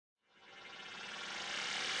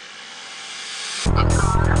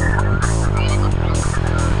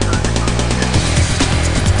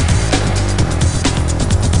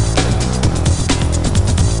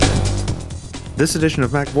This edition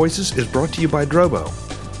of Mac Voices is brought to you by Drobo,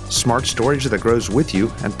 smart storage that grows with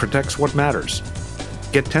you and protects what matters.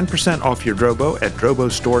 Get 10% off your Drobo at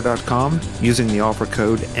drobostore.com using the offer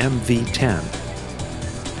code MV10.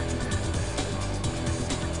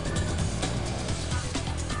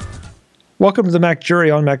 Welcome to the Mac Jury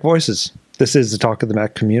on Mac Voices. This is the Talk of the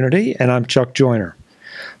Mac community, and I'm Chuck Joyner.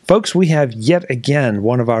 Folks, we have yet again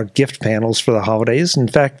one of our gift panels for the holidays. In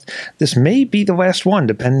fact, this may be the last one,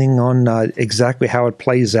 depending on exactly how it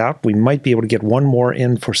plays out. We might be able to get one more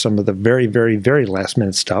in for some of the very, very, very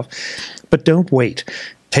last-minute stuff. But don't wait.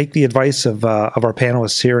 Take the advice of our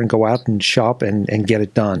panelists here and go out and shop and get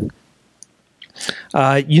it done.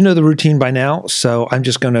 You know the routine by now, so I'm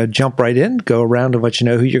just going to jump right in, go around and let you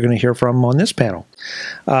know who you're going to hear from on this panel.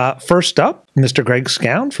 First up, Mr. Greg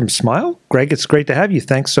Scown from Smile. Greg, it's great to have you.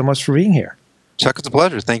 Thanks so much for being here. Chuck, it's a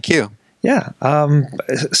pleasure. Thank you. Yeah.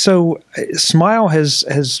 So Smile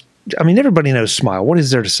has, I mean, everybody knows Smile. What is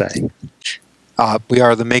there to say? We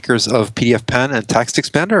are the makers of PDF Pen and Text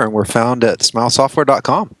Expander, and we're found at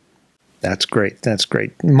smilesoftware.com. That's great. That's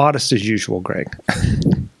great. Modest as usual, Greg.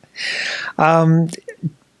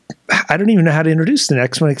 I don't even know how to introduce the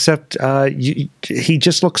next one, except he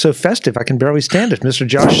just looks so festive. I can barely stand it, Mr.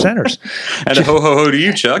 Josh Centers. And a ho-ho-ho to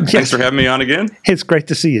you, Chuck. Yes. Thanks for having me on again. It's great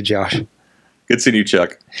to see you, Josh. Good seeing you,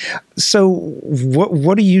 Chuck. So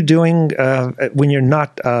what are you doing when you're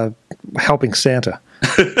not helping Santa?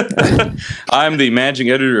 I'm the managing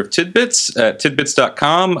editor of Tidbits at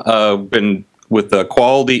tidbits.com. Been with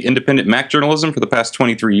quality independent Mac journalism for the past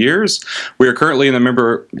 23 years. We are currently in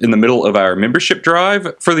the middle of our membership drive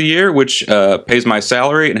for the year, which pays my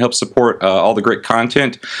salary and helps support all the great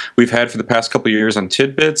content we've had for the past couple of years on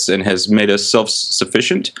Tidbits and has made us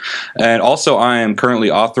self-sufficient. And also, I am currently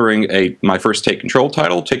authoring my first Take Control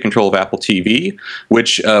title, Take Control of Apple TV,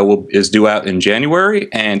 which is due out in January.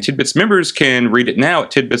 And Tidbits members can read it now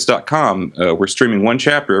at tidbits.com. We're streaming one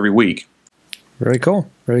chapter every week. Very cool.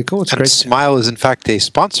 Very cool. It's and great. Smile is, in fact, a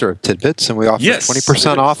sponsor of Tidbits, and we offer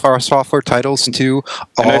 20% off our software titles to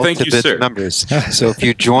all Tidbits members. So if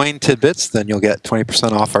you join Tidbits, then you'll get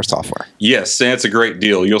 20% off our software. Yes, and it's a great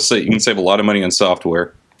deal. You can save a lot of money on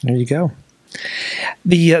software. There you go.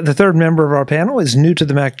 The third member of our panel is new to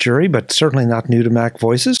the Mac Jury, but certainly not new to Mac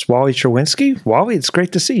Voices, Wally Cherwinski. Wally, it's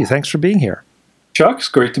great to see you. Thanks for being here. Chuck, it's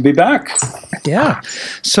great to be back. Yeah.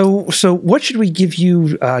 So what should we give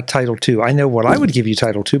you title to? I know what I would give you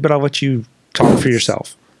title to, but I'll let you talk for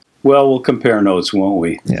yourself. Well, we'll compare notes, won't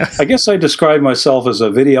we? Yeah. I guess I describe myself as a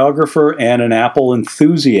videographer and an Apple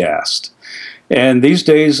enthusiast. And these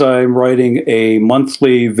days I'm writing a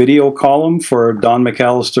monthly video column for Don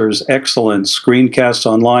McAllister's excellent Screencast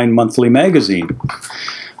Online monthly magazine.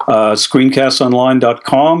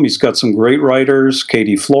 Screencastonline.com. He's got some great writers,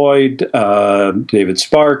 Katie Floyd, David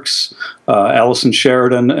Sparks, Allison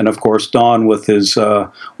Sheridan, and of course Don with his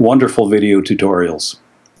wonderful video tutorials.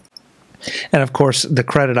 And of course, the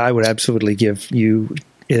credit I would absolutely give you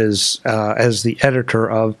is as the editor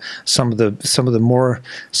of some of the more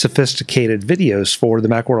sophisticated videos for the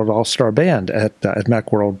Macworld All-Star Band at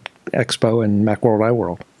Macworld Expo and Macworld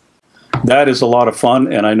iWorld. That is a lot of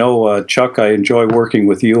fun, and I know, Chuck, I enjoy working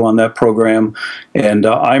with you on that program, and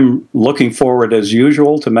I'm looking forward, as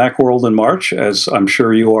usual, to Macworld in March, as I'm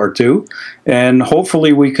sure you are too, and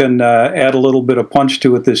hopefully we can add a little bit of punch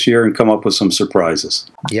to it this year and come up with some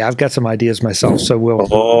surprises. Yeah, I've got some ideas myself, so we'll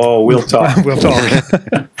talk. We'll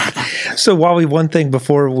talk. So, Wally, one thing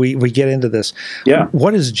before we get into this. Yeah.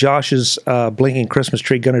 What is Josh's blinking Christmas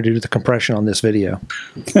tree going to do to the compression on this video?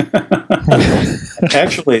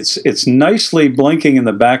 Actually, it's nicely blinking in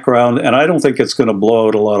the background, and I don't think it's going to blow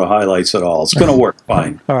out a lot of highlights at all. It's going to work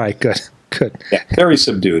fine. All right, good. Yeah, very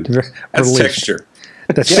subdued. That's texture.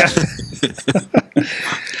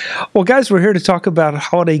 Well, guys, we're here to talk about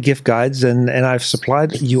holiday gift guides, and I've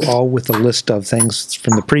supplied you all with a list of things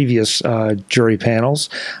from the previous jury panels,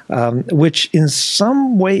 which in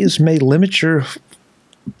some ways may limit your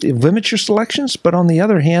selections, but on the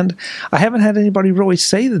other hand, I haven't had anybody really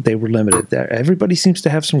say that they were limited. Everybody seems to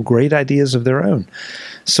have some great ideas of their own.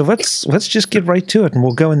 So let's just get right to it, and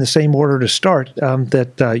we'll go in the same order to start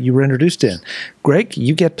that you were introduced in. Greg,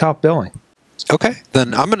 you get top billing. Okay,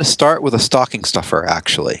 then I'm going to start with a stocking stuffer,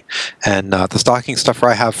 actually. And the stocking stuffer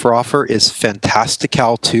I have for offer is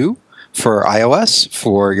Fantastical 2 for iOS,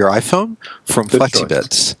 for your iPhone, from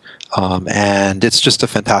FlexiBits. And it's just a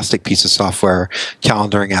fantastic piece of software,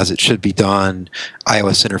 calendaring as it should be done,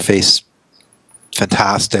 iOS interface,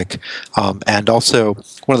 fantastic. And also,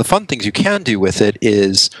 one of the fun things you can do with it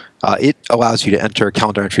is it allows you to enter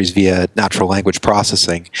calendar entries via natural language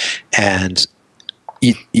processing. And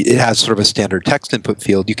it has sort of a standard text input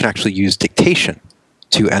field. You can actually use dictation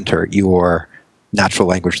to enter your natural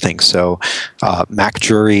language things. So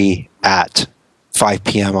MacJury at 5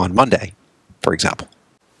 p.m. on Monday, for example.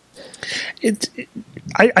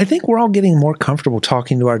 I think we're all getting more comfortable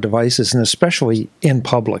talking to our devices, and especially in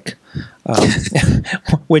public,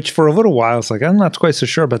 which for a little while it's like, I'm not quite so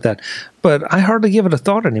sure about that. But I hardly give it a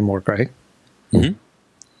thought anymore, Greg. Mm-hmm.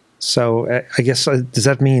 So I guess, does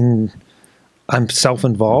that mean I'm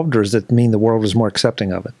self-involved, or does it mean the world is more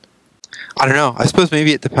accepting of it? I don't know. I suppose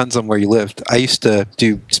maybe it depends on where you lived. I used to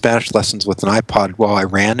do Spanish lessons with an iPod while I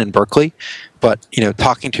ran in Berkeley, but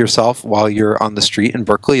talking to yourself while you're on the street in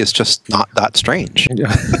Berkeley is just not that strange.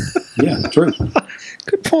 Yeah, true.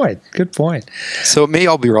 Good point. Good point. So it may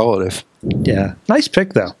all be relative. Yeah. Nice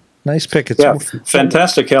pick, though. Nice pick.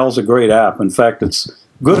 Fantastic Hal is a great app. In fact, it's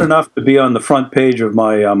good enough to be on the front page of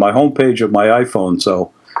my my homepage of my iPhone.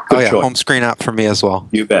 So. Good choice. Home screen app for me as well.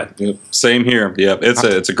 You bet. Yep. Same here. Yep,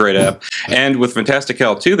 it's a great app. And with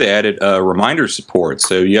Fantastical 2, they added reminder support,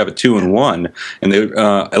 so you have a 2-in-1. And they,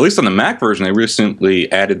 at least on the Mac version, they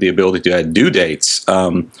recently added the ability to add due dates,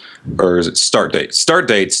 or is it start dates? Start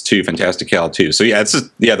dates to Fantastical 2. So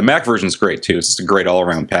the Mac version is great too. It's just a great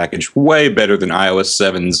all-around package, way better than iOS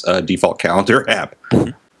 7's default calendar app.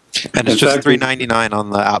 And it's just $3.99 on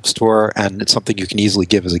the App Store, and it's something you can easily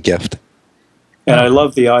give as a gift. And I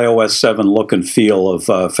love the iOS 7 look and feel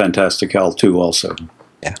of Fantastical 2 also.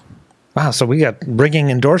 Yeah. Wow, so we got ringing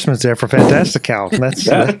endorsements there for Fantastical.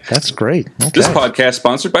 That's great. Okay. This podcast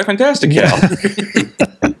sponsored by Fantastical.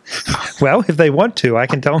 Yeah. Well, if they want to, I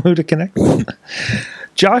can tell them who to connect with.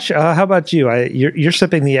 Josh, how about you? You're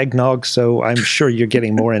sipping the eggnog, so I'm sure you're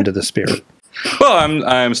getting more into the spirit. Well,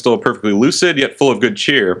 I'm still perfectly lucid, yet full of good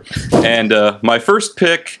cheer. And my first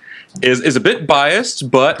pick is a bit biased,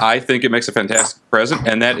 but I think it makes a fantastic present,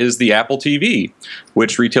 and that is the Apple TV,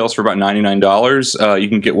 which retails for about $99. You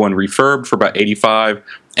can get one refurbed for about $85.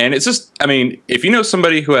 And it's just, if you know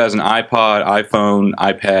somebody who has an iPod, iPhone,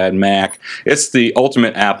 iPad, Mac, it's the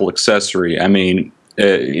ultimate Apple accessory.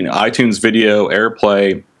 iTunes Video,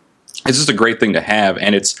 AirPlay. It's just a great thing to have,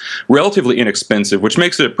 and it's relatively inexpensive, which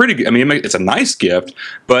makes it a pretty good. It's a nice gift,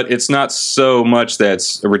 but it's not so much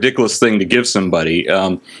that's a ridiculous thing to give somebody.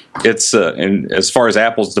 And as far as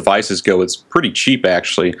Apple's devices go, it's pretty cheap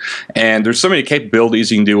actually, and there's so many capabilities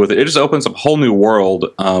you can do with it. It just opens up a whole new world.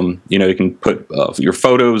 You can put your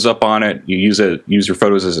photos up on it. You use your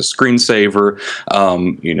photos as a screensaver.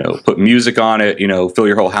 Put music on it. Fill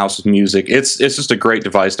your whole house with music. It's just a great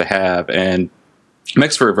device to have, and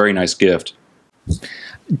makes for a very nice gift.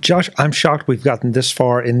 Josh, I'm shocked we've gotten this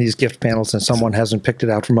far in these gift panels and someone hasn't picked it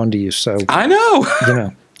out from under you. So I know.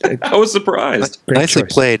 I was surprised. Nicely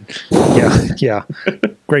played. Yeah.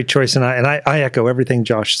 Great choice. And I echo everything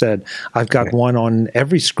Josh said. I've got one on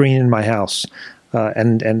every screen in my house,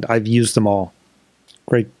 and I've used them all.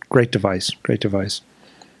 Great device. Great device.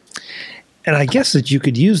 And I guess that you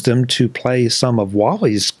could use them to play some of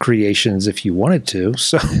Wally's creations if you wanted to.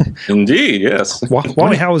 So, indeed, yes.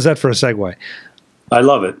 Wally, how was that for a segue? I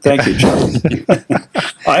love it. Thank you, Chuck.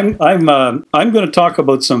 I'm going to talk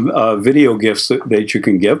about some video gifts that you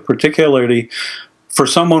can give, particularly for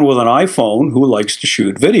someone with an iPhone who likes to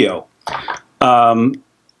shoot video.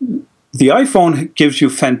 The iPhone gives you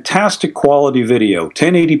fantastic quality video,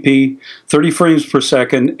 1080p, 30 frames per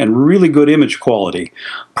second, and really good image quality.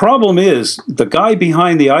 Problem is, the guy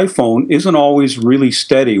behind the iPhone isn't always really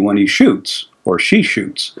steady when he shoots, or she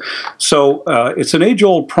shoots. So it's an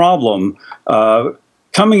age-old problem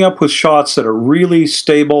coming up with shots that are really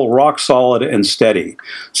stable, rock solid, and steady.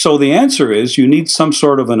 So the answer is you need some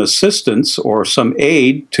sort of an assistance or some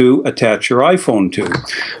aid to attach your iPhone to.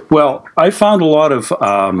 Well, I found a lot of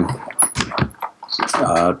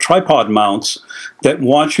tripod mounts that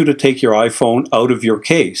want you to take your iPhone out of your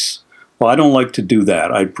case. Well, I don't like to do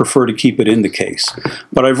that. I prefer to keep it in the case.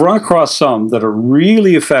 But I've run across some that are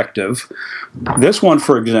really effective. This one,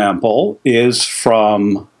 for example, is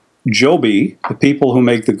from Joby, the people who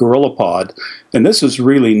make the GorillaPod, and this is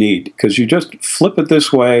really neat because you just flip it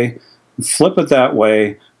this way, flip it that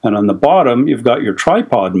way, and on the bottom you've got your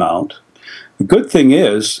tripod mount. The good thing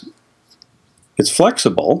is it's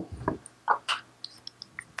flexible,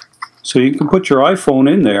 so you can put your iPhone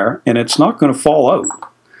in there and it's not going to fall out.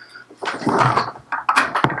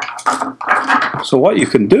 So what you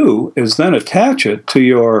can do is then attach it to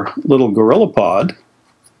your little GorillaPod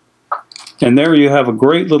And there you have a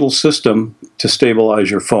great little system to stabilize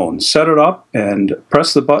your phone. Set it up and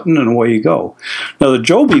press the button and away you go. Now the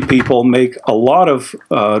Joby people make a lot of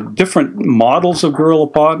different models of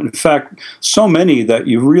GorillaPod. In fact, so many that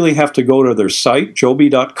you really have to go to their site,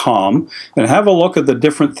 joby.com, and have a look at the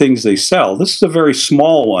different things they sell. This is a very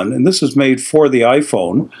small one, and this is made for the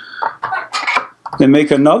iPhone. They make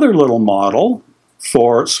another little model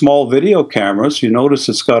for small video cameras. You notice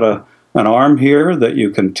it's got an arm here that you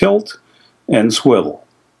can tilt and swivel.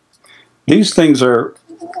 These things are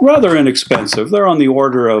rather inexpensive. They're on the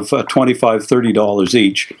order of $25, $30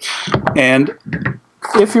 each. And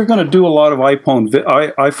if you're going to do a lot of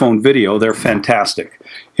iPhone video, they're fantastic.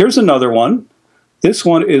 Here's another one. This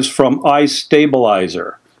one is from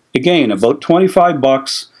iStabilizer. Again, about 25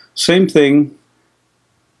 bucks, same thing.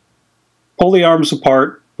 Pull the arms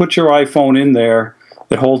apart, put your iPhone in there.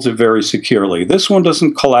 It holds it very securely. This one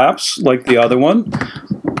doesn't collapse like the other one.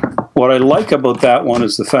 What I like about that one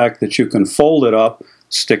is the fact that you can fold it up,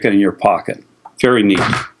 stick it in your pocket. Very neat.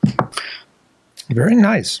 Very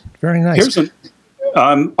nice. Very nice.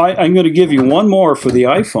 I'm going to give you one more for the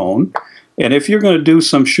iPhone. And if you're going to do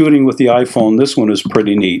some shooting with the iPhone, this one is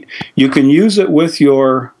pretty neat. You can use it with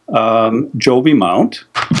your Joby mount.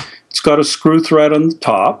 It's got a screw thread on the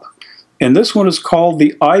top. And this one is called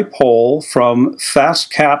the iPole from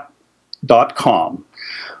fastcap.com.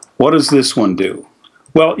 What does this one do?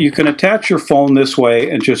 Well, you can attach your phone this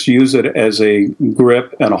way and just use it as a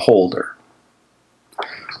grip and a holder.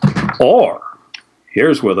 Or,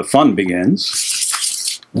 here's where the fun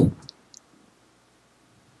begins.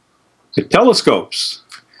 It telescopes.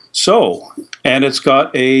 So, and it's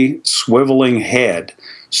got a swiveling head.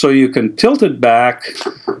 So you can tilt it back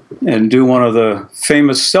and do one of the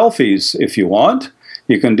famous selfies if you want.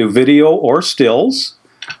 You can do video or stills.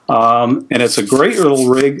 And it's a great little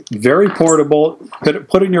rig, very portable.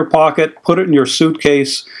 Put it in your pocket, put it in your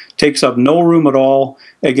suitcase, takes up no room at all.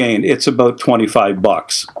 Again, it's about 25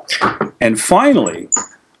 bucks. And finally,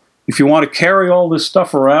 if you want to carry all this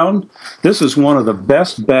stuff around, this is one of the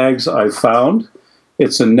best bags I've found.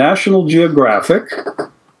 It's a National Geographic.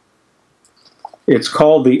 It's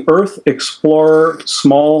called the Earth Explorer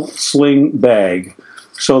Small Sling Bag.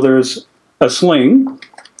 So there's a sling.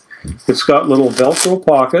 It's got little Velcro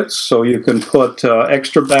pockets, so you can put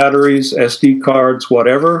extra batteries, SD cards,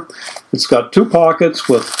 whatever. It's got two pockets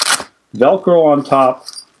with Velcro on top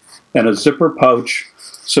and a zipper pouch,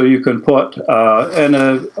 so you can put and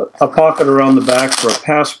a pocket around the back for a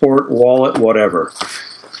passport, wallet, whatever.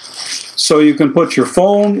 So you can put your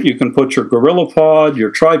phone, you can put your GorillaPod,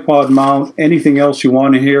 your tripod mount, anything else you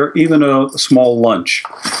want in here, even a small lunch.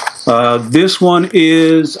 This one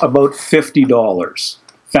is about $50.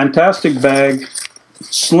 Fantastic bag.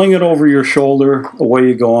 Sling it over your shoulder. Away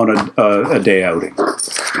you go on a day outing.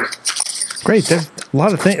 Great. There's a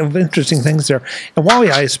lot of interesting things there. And Wally,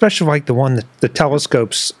 I especially like the one the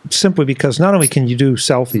telescopes, simply because not only can you do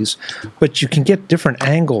selfies, but you can get different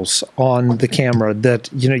angles on the camera that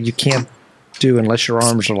you can't do unless your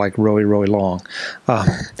arms are like really, really long.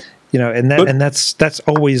 And that's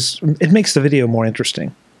always, it makes the video more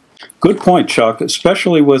interesting. Good point, Chuck,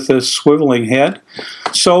 especially with this swiveling head.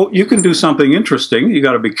 So you can do something interesting. You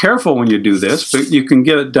got to be careful when you do this, but you can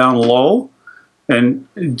get it down low and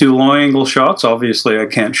do low-angle shots. Obviously, I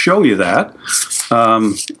can't show you that.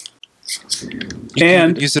 You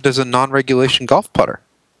can use it as a non-regulation golf putter.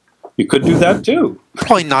 You could do that too.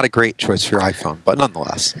 Probably not a great choice for your iPhone, but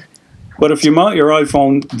nonetheless. But if you mount your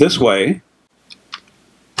iPhone this way,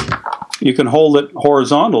 you can hold it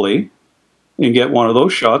horizontally and get one of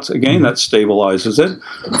those shots. Again, that stabilizes it.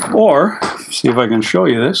 Or, see if I can show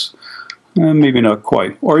you this. Maybe not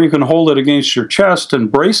quite. Or you can hold it against your chest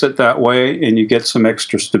and brace it that way, and you get some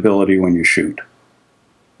extra stability when you shoot.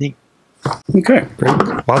 Neat. Okay.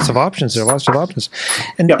 Great. Lots of options there. Lots of options.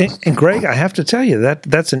 And, Yep. and Greg, I have to tell you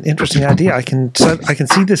that's an interesting idea. I can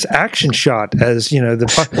see this action shot as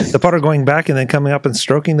the putter going back and then coming up and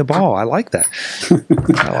stroking the ball. I like that.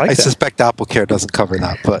 I suspect AppleCare doesn't cover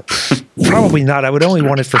that, but probably not. I would only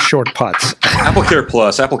want it for short putts. AppleCare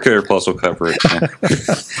Plus will cover it. Yeah.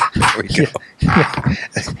 There we go.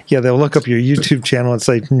 Yeah, they'll look up your YouTube channel and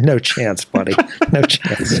say, "No chance, buddy. No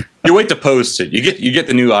chance." You wait to post it. You get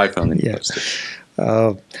the new iPhone. And you post it.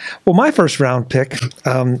 Well, my first round pick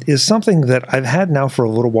is something that I've had now for a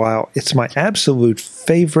little while. It's my absolute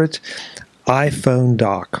favorite iPhone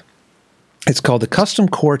dock. It's called the Custom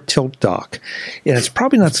Core Tilt Dock, and it's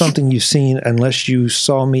probably not something you've seen unless you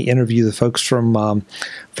saw me interview the folks from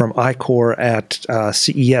iCore at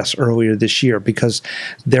CES earlier this year, because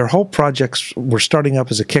their whole projects were starting up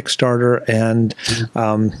as a Kickstarter, and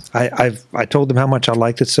I told them how much I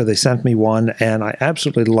liked it, so they sent me one, and I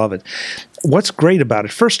absolutely love it. What's great about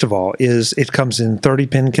it, first of all, is it comes in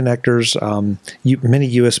 30-pin connectors,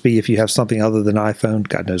 mini USB if you have something other than iPhone.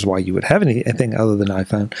 God knows why you would have anything other than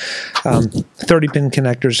iPhone. 30-pin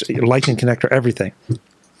connectors, Lightning connector, everything.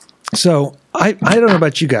 So I don't know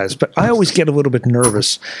about you guys, but I always get a little bit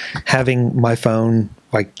nervous having my phone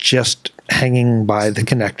like just hanging by the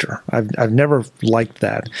connector. I've never liked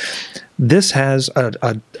that. This has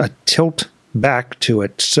a tilt back to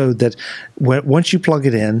it so that once you plug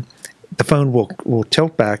it in, the phone will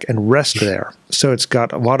tilt back and rest there. So it's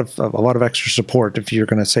got a lot of extra support if you're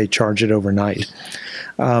going to, say, charge it overnight.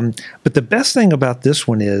 But the best thing about this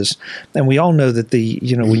one is, and we all know that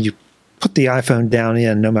when you put the iPhone down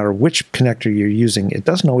in, no matter which connector you're using, it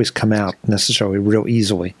doesn't always come out necessarily real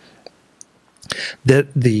easily.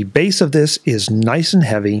 The base of this is nice and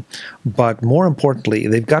heavy, but more importantly,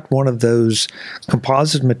 they've got one of those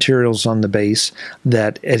composite materials on the base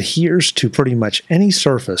that adheres to pretty much any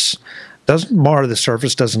surface. Doesn't mar the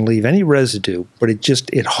surface, doesn't leave any residue, but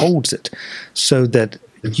it holds it, so that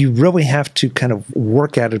you really have to kind of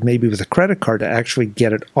work at it maybe with a credit card to actually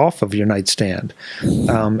get it off of your nightstand.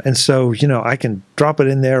 And so, I can drop it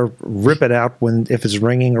in there, rip it out if it's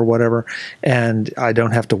ringing or whatever, and I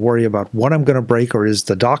don't have to worry about what I'm going to break, or is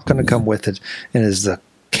the dock going to come with it, and is the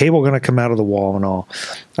cable going to come out of the wall and all.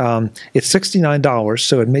 It's $69,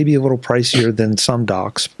 so it may be a little pricier than some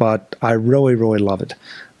docks, but I really, really love it.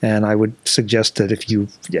 And I would suggest that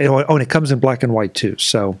and it comes in black and white too,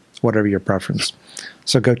 so whatever your preference.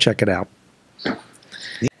 So go check it out.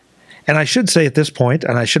 And I should say at this point,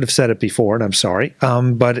 and I should have said it before, and I'm sorry,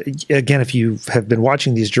 but again, if you have been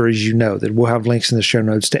watching these juries, you know that we'll have links in the show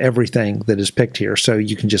notes to everything that is picked here. So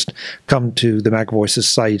you can just come to the MacVoices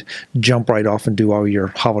site, jump right off, and do all your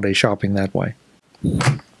holiday shopping that way.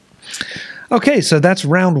 Okay, so that's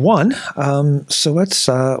round one. So let's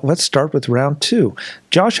start with round two.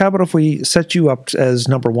 Josh, how about if we set you up as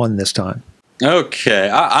number one this time? Okay,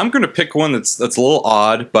 I'm going to pick one that's a little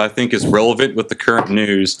odd, but I think is relevant with the current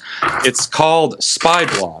news. It's called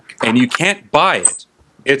SpyBlock, and you can't buy it.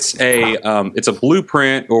 It's a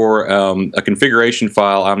blueprint or a configuration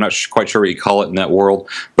file. I'm not quite sure what you call it in that world,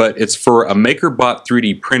 but it's for a MakerBot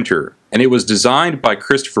 3D printer. And it was designed by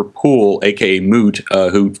Christopher Poole, a.k.a. Moot,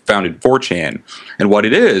 who founded 4chan. And what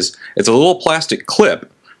it is, it's a little plastic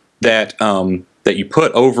clip that you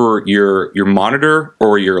put over your monitor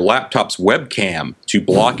or your laptop's webcam to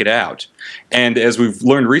block it out. And as we've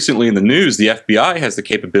learned recently in the news, the FBI has the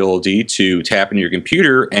capability to tap into your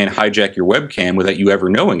computer and hijack your webcam without you ever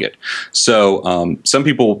knowing it. So some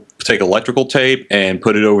people take electrical tape and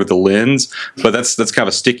put it over the lens, but that's kind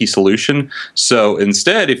of a sticky solution. So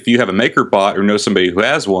instead, if you have a MakerBot or know somebody who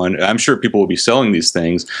has one, I'm sure people will be selling these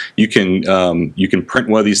things. You can print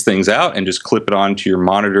one of these things out and just clip it onto your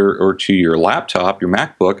monitor or to your laptop, your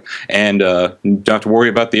MacBook, and you don't have to worry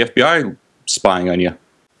about the FBI spying on you.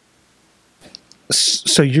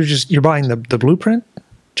 So you're buying the blueprint,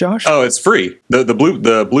 Josh? Oh, it's free.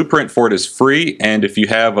 The blueprint for it is free, and if you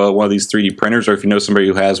have one of these 3D printers, or if you know somebody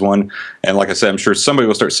who has one, and like I said, I'm sure somebody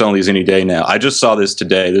will start selling these any day now. I just saw this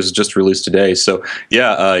today. This is just released today, so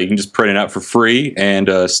yeah, you can just print it out for free and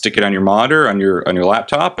stick it on your monitor, on your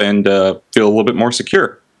laptop, and feel a little bit more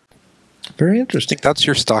secure. Very interesting. I think that's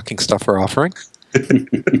your stocking stuffer offering.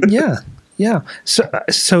 Yeah.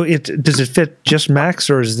 So does it fit just Macs,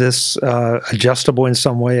 or is this adjustable in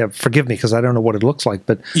some way? Forgive me because I don't know what it looks like,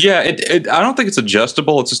 but yeah, I don't think it's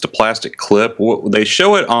adjustable. It's just a plastic clip. They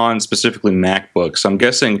show it on specifically MacBooks. I'm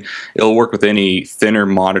guessing it'll work with any thinner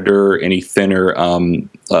monitor, any thinner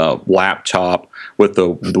laptop with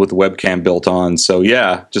the webcam built on. So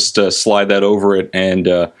yeah, just slide that over it, and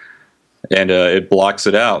it blocks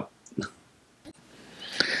it out.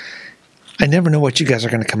 I never know what you guys are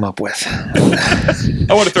going to come up with. I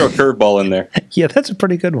want to throw a curveball in there. Yeah, that's a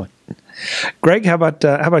pretty good one. Greg, how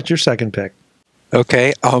about your second pick?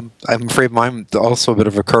 Okay, I'm afraid mine also a bit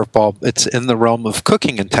of a curveball. It's in the realm of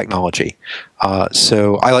cooking and technology.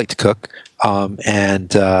 So I like to cook,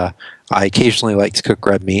 and I occasionally like to cook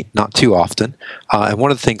red meat, not too often. And one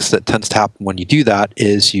of the things that tends to happen when you do that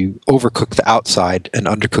is you overcook the outside and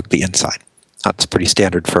undercook the inside. That's pretty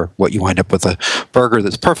standard for what you wind up with, a burger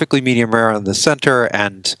that's perfectly medium rare on the center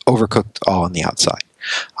and overcooked all on the outside.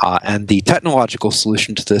 And the technological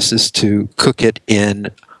solution to this is to cook it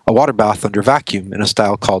in a water bath under vacuum in a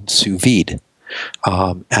style called sous vide.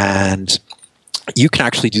 And you can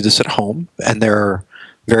actually do this at home, and there are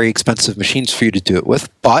very expensive machines for you to do it with,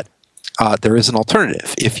 but there is an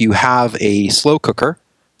alternative. If you have a slow cooker,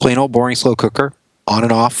 plain old boring slow cooker, on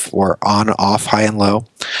and off, or on, off, high and low,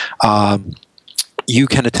 you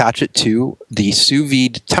can attach it to the sous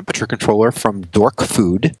vide temperature controller from Dork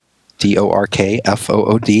Food,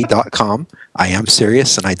 DORKFOOD.com. I am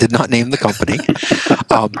serious, and I did not name the company.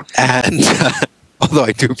 And although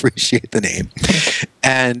I do appreciate the name.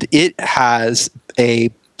 And it has a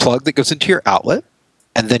plug that goes into your outlet,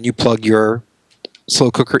 and then you plug your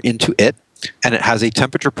slow cooker into it, and it has a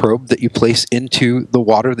temperature probe that you place into the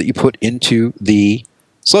water that you put into the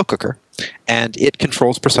slow cooker, and it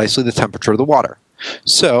controls precisely the temperature of the water.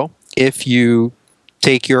 So if you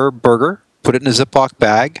take your burger, put it in a Ziploc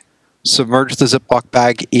bag, submerge the Ziploc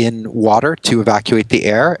bag in water to evacuate the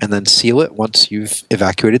air, and then seal it once you've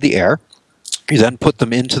evacuated the air, you then put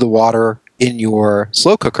them into the water in your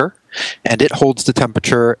slow cooker, and it holds the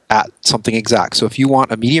temperature at something exact. So if you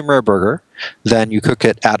want a medium rare burger, then you cook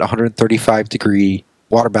it at 135-degree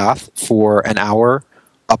water bath for an hour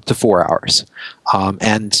up to 4 hours.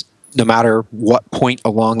 And no matter what point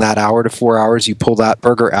along that hour to 4 hours you pull that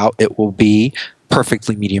burger out, it will be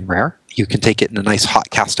perfectly medium rare. You can take it in a nice hot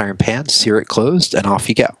cast iron pan, sear it closed, and off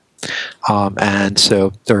you go. And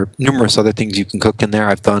so there are numerous other things you can cook in there.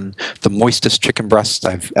 I've done the moistest chicken breast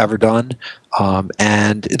I've ever done,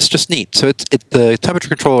 and it's just neat. So the temperature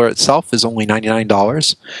controller itself is only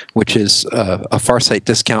 $99, which is a Farsight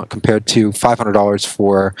discount compared to $500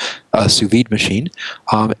 for a sous vide machine.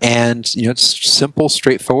 And it's simple,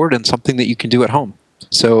 straightforward, and something that you can do at home.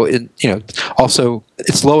 So also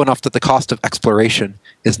it's low enough that the cost of exploration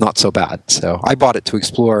is not so bad. So I bought it to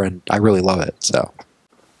explore, and I really love it. So.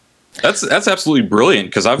 That's absolutely brilliant,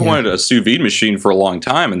 because I've wanted a sous vide machine for a long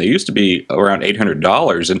time, and they used to be around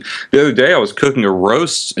 $800. And the other day I was cooking a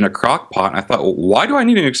roast in a crock pot, and I thought, well, why do I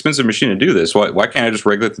need an expensive machine to do this? Why can't I just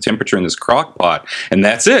regulate the temperature in this crock pot? And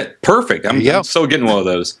that's it. Perfect. I'm so getting one of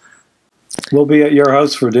those. We'll be at your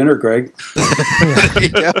house for dinner, Greg.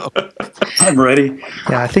 I'm ready.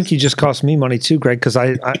 Yeah, I think you just cost me money too, Greg, because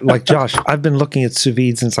I like Josh, I've been looking at sous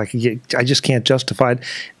vides and it's like I just can't justify it.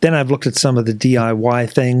 Then I've looked at some of the DIY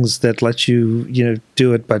things that let you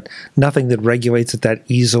do it, but nothing that regulates it that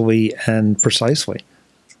easily and precisely.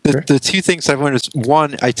 The two things I've learned is,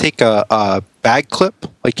 one, I take a bag clip,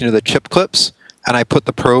 like the chip clips, and I put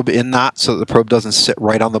the probe in that so that the probe doesn't sit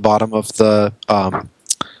right on the bottom of the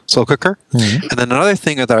slow cooker. Mm-hmm. And then another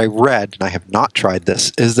thing that I read, and I have not tried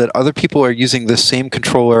this, is that other people are using this same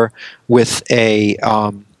controller with a,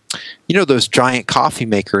 those giant coffee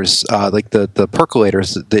makers, like the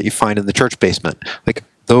percolators that you find in the church basement. Like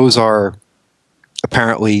those are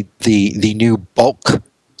apparently the new bulk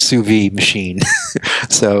sous vide machine.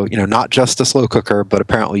 So, not just a slow cooker, but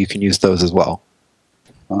apparently you can use those as well.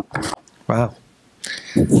 Wow.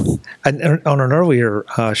 And on an earlier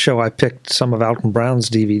show, I picked some of Alton Brown's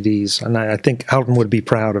DVDs, and I think Alton would be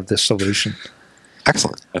proud of this solution.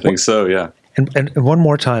 Excellent. I think so, yeah. And one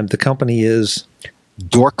more time, the company is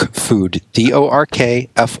Dork Food,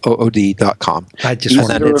 DORKFOOD.com.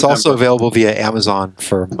 And it's also available via Amazon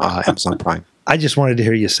for Amazon Prime. I just wanted to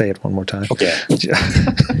hear you say it one more time. Okay.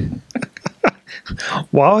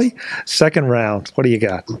 Wally, second round. What do you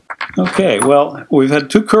got? Okay, well, we've had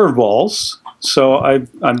two curveballs. So I'm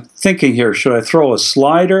thinking here, should I throw a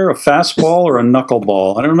slider, a fastball, or a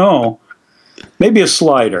knuckleball? I don't know. Maybe a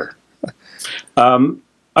slider.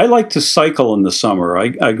 I like to cycle in the summer.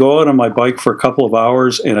 I go out on my bike for a couple of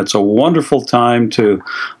hours, and it's a wonderful time to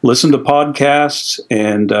listen to podcasts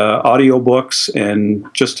and audiobooks and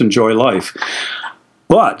just enjoy life.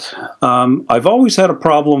 But I've always had a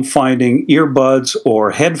problem finding earbuds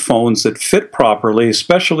or headphones that fit properly,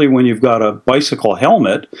 especially when you've got a bicycle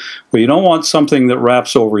helmet, where you don't want something that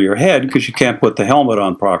wraps over your head because you can't put the helmet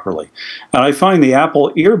on properly. And I find the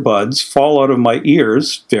Apple earbuds fall out of my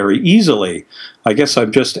ears very easily. I guess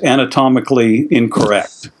I'm just anatomically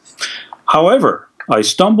incorrect. However, I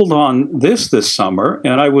stumbled on this summer,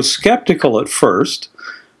 and I was skeptical at first.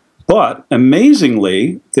 But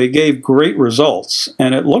amazingly, they gave great results,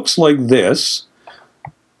 and it looks like this.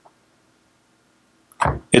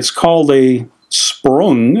 It's called a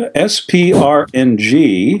Sprung,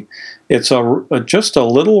 S-P-R-N-G. It's just a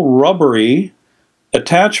little rubbery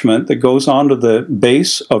attachment that goes onto the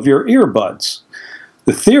base of your earbuds.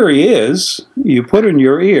 The theory is you put in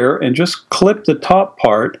your ear and just clip the top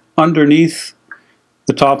part underneath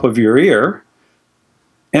the top of your ear,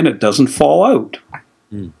 and it doesn't fall out.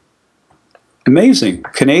 Mm. Amazing.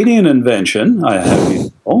 Canadian invention, I have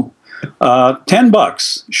you know.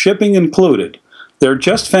 $10, shipping included. They're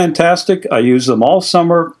just fantastic. I use them all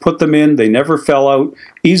summer, put them in. They never fell out.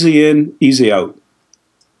 Easy in, easy out.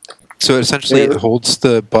 So essentially it holds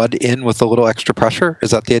the bud in with a little extra pressure?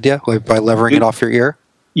 Is that the idea? Like by levering it off your ear?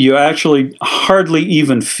 You actually hardly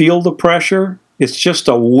even feel the pressure. It's just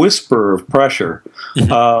a whisper of pressure,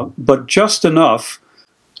 but just enough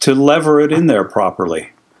to lever it in there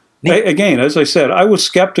properly. Again, as I said, I was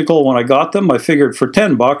skeptical when I got them. I figured for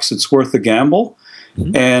 $10 it's worth the gamble.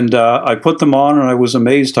 And I put them on, and I was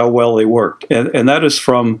amazed how well they worked. And that is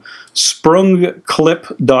from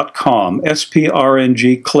sprungclip.com,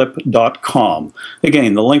 sprngclip.com.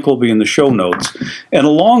 Again, the link will be in the show notes. And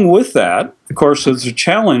along with that, of course, there's a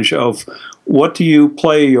challenge of what do you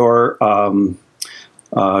play your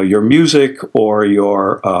music or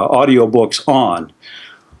your audiobooks on.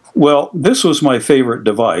 Well, this was my favorite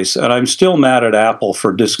device, and I'm still mad at Apple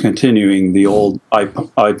for discontinuing the old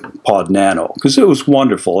iPod Nano, because it was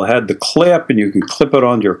wonderful. It had the clip, and you can clip it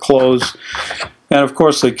onto your clothes. And, of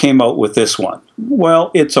course, they came out with this one.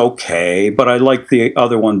 Well, it's okay, but I like the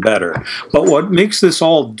other one better. But what makes this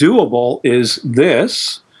all doable is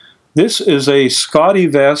this. This is a Scotty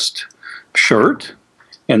Vest shirt.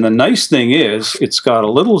 And the nice thing is, it's got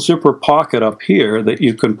a little zipper pocket up here that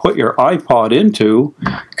you can put your iPod into,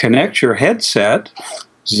 connect your headset,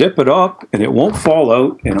 zip it up, and it won't fall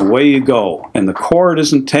out, and away you go. And the cord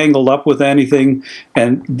isn't tangled up with anything,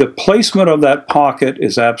 and the placement of that pocket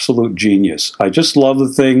is absolute genius. I just love the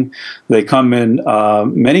thing. They come in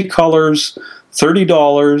many colors,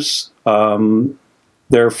 $30.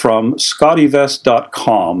 They're from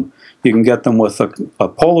scottyvest.com. You can get them with a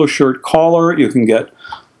polo shirt collar. You can get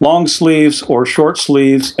long sleeves or short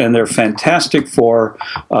sleeves, and they're fantastic for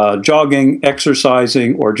jogging,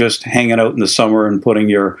 exercising, or just hanging out in the summer and putting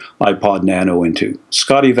your iPod Nano into.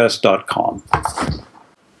 ScottyVest.com.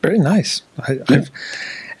 Very nice. I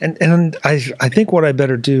think what I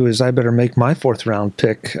better do is I better make my fourth round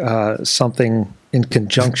pick something in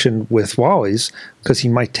conjunction with Wally's, because he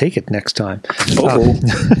might take it next time.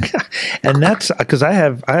 And that's because I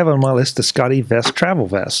have on my list the Scotty Vest travel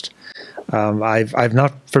vest. I'm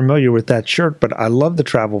not familiar with that shirt, but I love the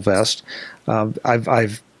travel vest. Even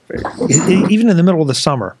in the middle of the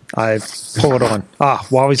summer, I pull it on.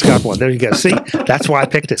 Wally's got one. There you go. See, that's why I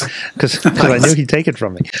picked it, because I knew he'd take it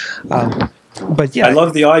from me. But yeah, I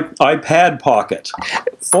love the iPad pocket,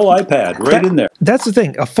 full iPad right in there. That's the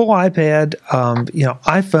thing. A full iPad,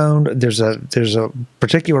 iPhone. There's a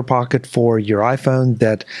particular pocket for your iPhone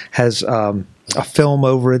that has a film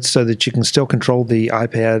over it so that you can still control the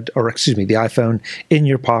iPhone in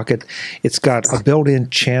your pocket. It's got a built-in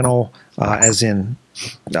channel, as in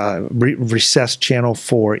recessed channel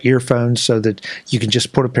for earphones, so that you can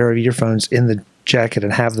just put a pair of earphones in the jacket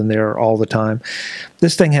and have them there all the time.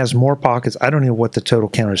 This thing has more pockets. I don't know what the total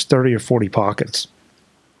count is, 30 or 40 pockets.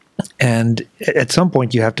 And at some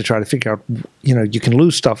point you have to try to figure out, you can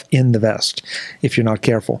lose stuff in the vest if you're not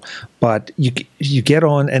careful. But you get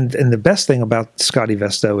on, and the best thing about Scotty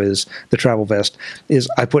Vest, though, is the travel vest, is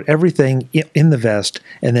I put everything in the vest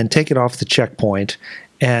and then take it off the checkpoint.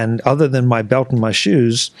 And other than my belt and my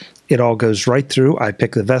shoes, it all goes right through. I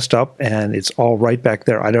pick the vest up, and it's all right back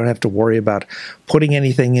there. I don't have to worry about putting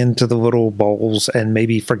anything into the little bowls and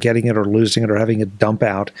maybe forgetting it or losing it or having it dump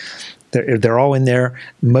out. They're all in there.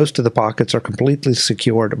 Most of the pockets are completely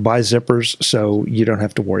secured by zippers, so you don't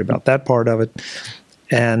have to worry about that part of it.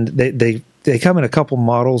 And they come in a couple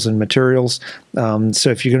models and materials. So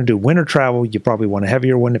if you're going to do winter travel, you probably want a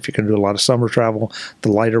heavier one. If you're going to do a lot of summer travel,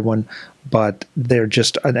 the lighter one. But they're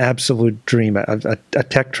just an absolute dream, a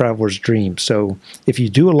tech traveler's dream. So if you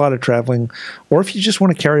do a lot of traveling, or if you just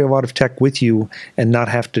want to carry a lot of tech with you and not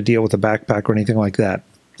have to deal with a backpack or anything like that,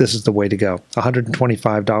 this is the way to go.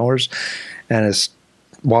 $125. And as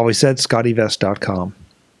Wally said, ScottyVest.com.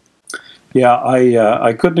 Yeah,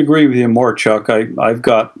 I couldn't agree with you more, Chuck. I've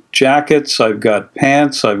got jackets, I've got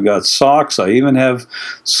pants, I've got socks. I even have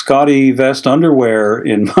Scotty Vest underwear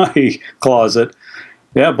in my closet.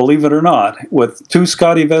 Yeah, believe it or not, with two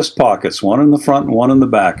Scotty Vest pockets, one in the front and one in the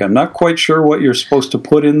back. I'm not quite sure what you're supposed to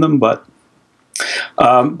put in them, but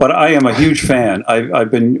I am a huge fan.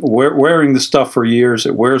 I've been wearing the stuff for years.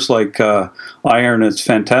 It wears like iron. It's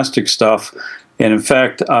fantastic stuff. And in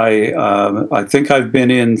fact, I think I've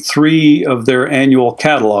been in 3 of their annual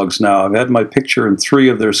catalogs now. I've had my picture in 3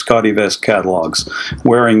 of their Scotty Vest catalogs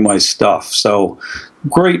wearing my stuff. So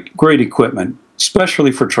great equipment,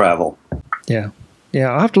 especially for travel. Yeah. Yeah,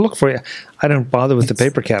 I'll have to look for you. I don't bother with the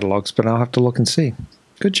paper catalogs, but I'll have to look and see.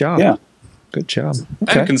 Good job. Yeah. Good job. Okay.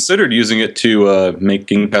 I had considered using it to make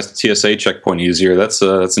getting past the TSA checkpoint easier. That's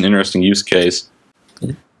an interesting use case.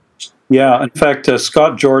 Yeah, in fact,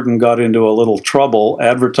 Scott Jordan got into a little trouble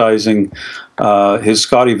advertising his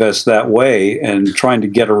Scotty vest that way and trying to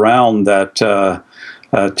get around that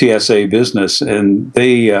TSA business, and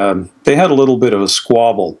they had a little bit of a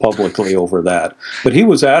squabble publicly over that. But he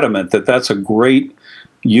was adamant that that's a great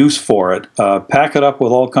use for it. Pack it up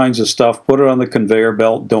with all kinds of stuff, put it on the conveyor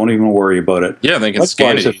belt, don't even worry about it. Yeah, they can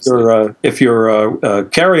scan it. If your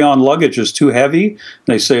carry-on luggage is too heavy,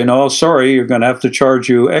 they say, no, sorry, you're going to have to charge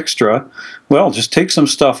you extra. Well, just take some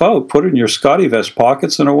stuff out, put it in your Scotty vest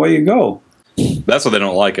pockets, and away you go. That's why they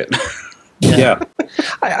don't like it. Yeah.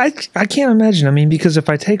 I can't imagine. I mean, because if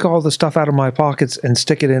I take all the stuff out of my pockets and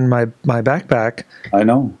stick it in my backpack, I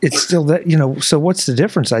know. It's still that, so what's the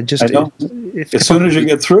difference? I know. As soon as you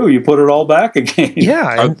get through, you put it all back again.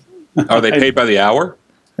 Yeah. Are they paid by the hour?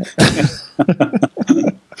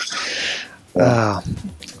 All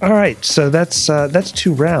right. So that's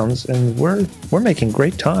 2 rounds, and we're making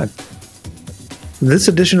great time. This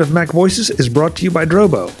edition of MacVoices is brought to you by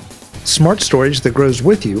Drobo. Smart storage that grows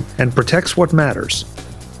with you and protects what matters.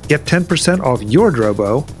 Get 10% off your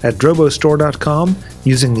Drobo at drobostore.com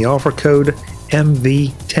using the offer code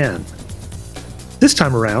MV10. This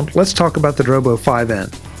time around, let's talk about the Drobo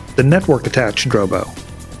 5N, the network-attached Drobo.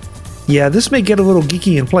 Yeah, this may get a little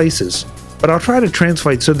geeky in places, but I'll try to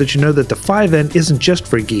translate so that you know that the 5N isn't just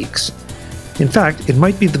for geeks. In fact, it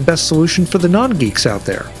might be the best solution for the non-geeks out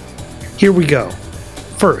there. Here we go.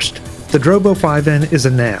 First, the Drobo 5N is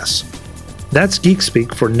a NAS. That's geek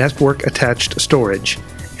speak for network attached storage,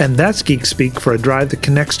 and that's geek speak for a drive that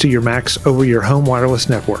connects to your Macs over your home wireless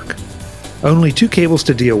network. Only 2 cables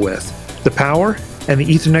to deal with, the power and the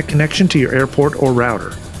Ethernet connection to your airport or router.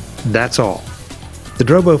 That's all. The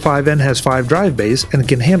Drobo 5N has 5 drive bays and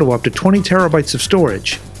can handle up to 20 terabytes of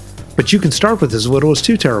storage, but you can start with as little as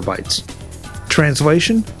 2 terabytes.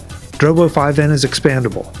 Translation: Drobo 5N is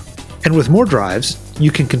expandable. And with more drives, you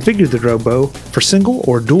can configure the Drobo for single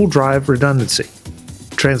or dual drive redundancy.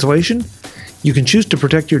 Translation: you can choose to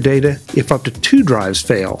protect your data if up to 2 drives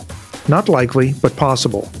fail. Not likely, but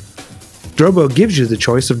possible. Drobo gives you the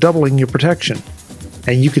choice of doubling your protection,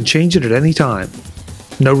 and you can change it at any time.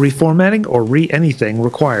 No reformatting or anything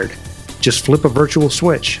required. Just flip a virtual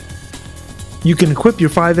switch. You can equip your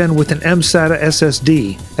 5N with an mSATA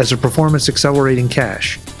SSD as a performance accelerating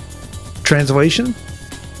cache. Translation: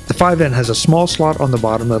 the 5N has a small slot on the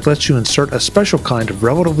bottom that lets you insert a special kind of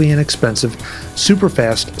relatively inexpensive, super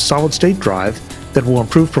fast solid-state drive that will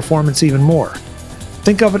improve performance even more.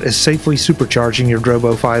 Think of it as safely supercharging your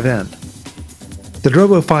Drobo 5N. The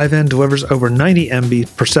Drobo 5N delivers over 90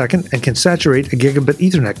 MB per second and can saturate a gigabit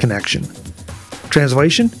Ethernet connection.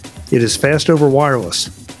 Translation: it is fast over wireless.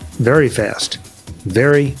 Very fast.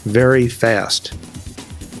 Very, very fast.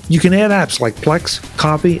 You can add apps like Plex,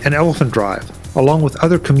 Copy, and Elephant Drive, along with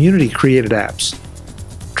other community-created apps.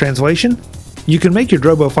 Translation: you can make your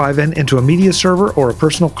Drobo 5N into a media server or a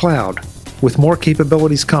personal cloud, with more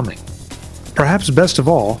capabilities coming. Perhaps best of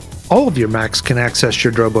all of your Macs can access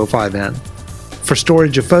your Drobo 5N for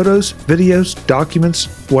storage of photos, videos, documents,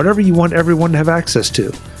 whatever you want everyone to have access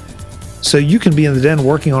to. So you can be in the den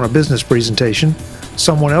working on a business presentation,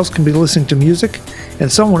 someone else can be listening to music,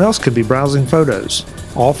 and someone else could be browsing photos,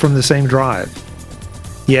 all from the same drive.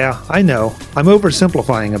 Yeah, I know, I'm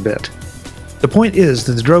oversimplifying a bit. The point is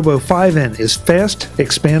that the Drobo 5N is fast,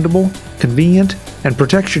 expandable, convenient, and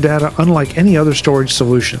protects your data unlike any other storage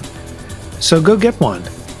solution. So go get one,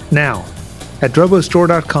 now, at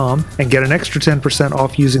drobostore.com and get an extra 10%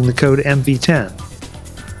 off using the code MV10.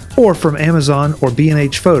 Or from Amazon or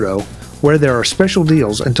B&H Photo, where there are special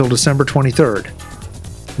deals until December 23rd.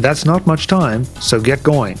 That's not much time, so get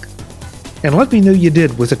going. And let me know you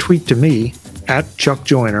did with a tweet to me, at Chuck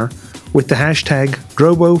Joyner, with the hashtag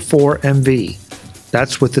Drobo4MV.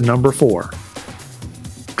 That's with the number 4.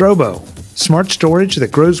 Drobo, smart storage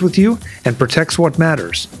that grows with you and protects what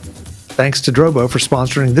matters. Thanks to Drobo for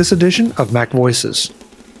sponsoring this edition of MacVoices.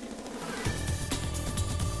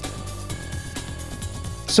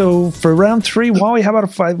 So for round 3, Wally, how about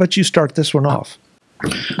if I let you start this one off?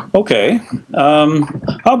 Okay. How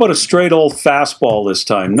about a straight old fastball this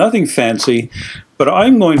time? Nothing fancy, but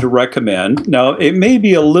I'm going to recommend, now it may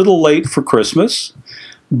be a little late for Christmas,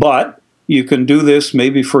 but you can do this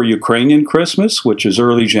maybe for Ukrainian Christmas, which is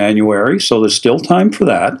early January, so there's still time for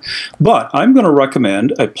that. But I'm going to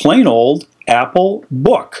recommend a plain old Apple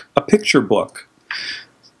book, a picture book.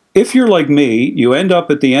 If you're like me, you end up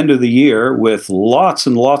at the end of the year with lots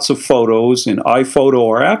and lots of photos in iPhoto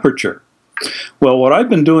or Aperture. Well, what I've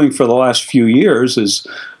been doing for the last few years is,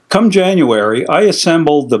 come January, I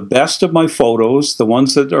assemble the best of my photos, the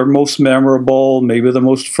ones that are most memorable, maybe the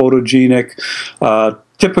most photogenic,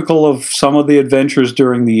 typical of some of the adventures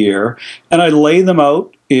during the year, and I lay them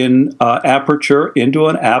out in Aperture into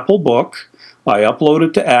an Apple book. I upload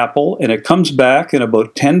it to Apple, and it comes back in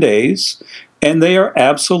about 10 days, and they are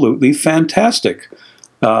absolutely fantastic.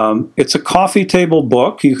 It's a coffee table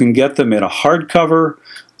book. You can get them in a hardcover,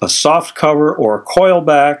 a soft cover, or a coil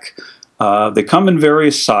back. They come in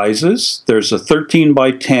various sizes. There's a 13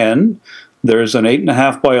 by 10, there's an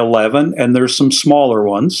 8.5 by 11, and there's some smaller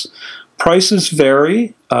ones. Prices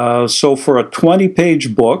vary. So for a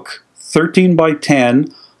 20-page book, 13 by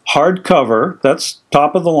 10, hardcover, that's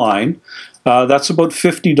top of the line, that's about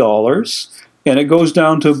 $50. And it goes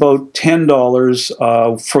down to about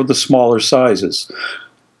 $10 for the smaller sizes.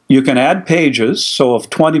 You can add pages, so if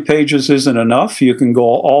 20 pages isn't enough, you can go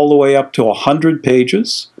all the way up to 100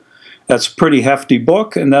 pages. That's a pretty hefty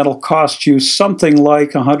book, and that'll cost you something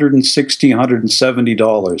like $160,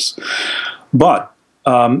 $170. But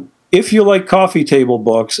if you like coffee table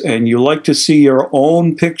books and you like to see your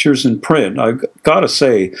own pictures in print, I've got to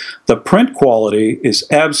say, the print quality is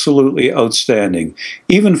absolutely outstanding.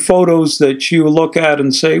 Even photos that you look at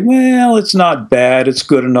and say, well, it's not bad, it's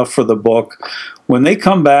good enough for the book, when they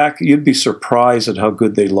come back, you'd be surprised at how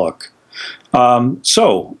good they look.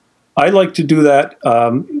 So I like to do that.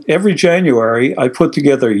 Every January, I put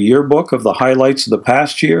together a yearbook of the highlights of the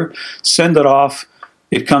past year, send it off.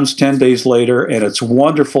 It comes 10 days later, and it's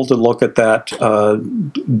wonderful to look at that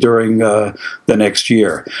during the next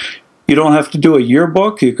year. You don't have to do a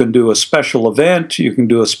yearbook. You can do a special event. You can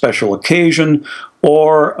do a special occasion,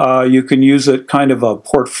 or you can use it kind of a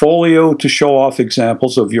portfolio to show off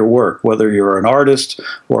examples of your work, whether you're an artist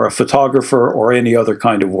or a photographer or any other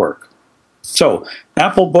kind of work. So,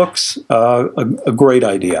 Apple Books, a great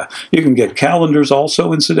idea. You can get calendars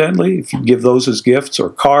also, incidentally, if you give those as gifts, or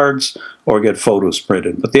cards, or get photos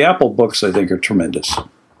printed. But the Apple Books, I think, are tremendous.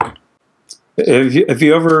 Have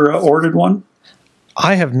you ever ordered one?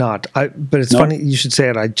 I have not, but it's funny you should say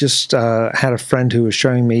it. I just had a friend who was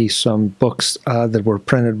showing me some books that were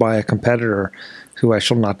printed by a competitor who I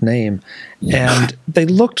shall not name, and they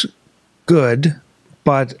looked good,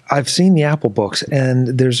 but I've seen the Apple Books, and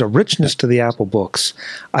there's a richness to the Apple Books.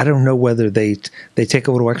 I don't know whether they take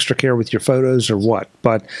a little extra care with your photos or what,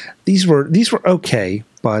 but these were okay,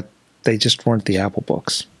 but they just weren't the Apple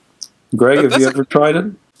Books. Greg, have you ever tried it?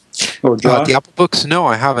 Or Josh? The Apple Books? No,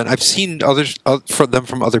 I haven't. I've seen others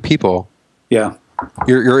from other people. Yeah.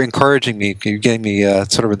 You're encouraging me. You're getting me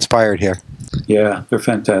sort of inspired here. Yeah, they're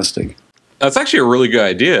fantastic. That's actually a really good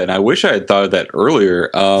idea, and I wish I had thought of that earlier.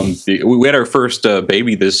 We had our first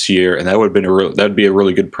baby this year, and that would be a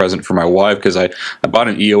really good present for my wife, because I bought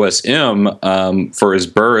an EOS M for his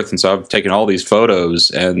birth, and so I've taken all these photos,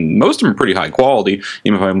 and most of them are pretty high quality,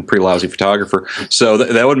 even if I'm a pretty lousy photographer. So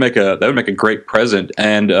that would make a great present.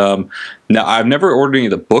 And now, I've never ordered any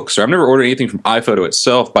of the books, or I've never ordered anything from iPhoto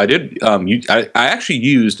itself, but I did. I actually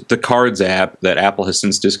used the Cards app that Apple has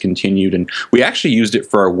since discontinued, and we actually used it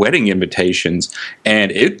for our wedding invitations,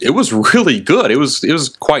 and it was really good. It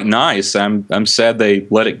was quite nice. I'm sad they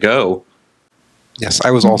let it go. Yes,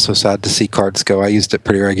 I was also sad to see Cards go. I used it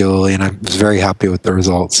pretty regularly, and I was very happy with the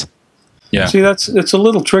results. Yeah. See, it's a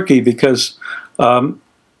little tricky, because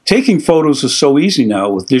taking photos is so easy now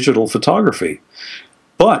with digital photography.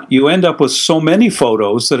 But you end up with so many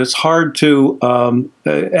photos that it's hard to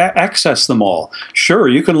access them all. Sure,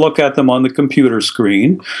 you can look at them on the computer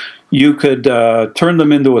screen. You could turn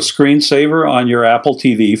them into a screensaver on your Apple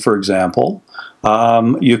TV, for example.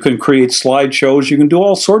 You can create slideshows. You can do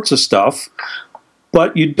all sorts of stuff.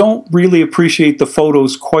 But you don't really appreciate the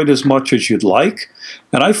photos quite as much as you'd like.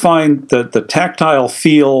 And I find that the tactile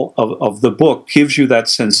feel of the book gives you that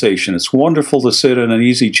sensation. It's wonderful to sit in an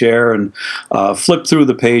easy chair and flip through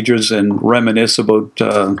the pages and reminisce about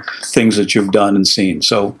things that you've done and seen.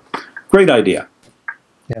 So, great idea.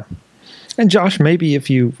 Yeah. And Josh, maybe if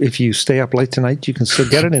you stay up late tonight, you can still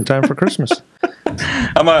get it in time for Christmas.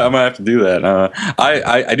 I might have to do that.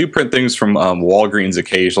 I do print things from Walgreens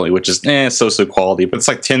occasionally, which is so quality, but it's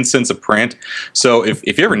like 10 cents a print. So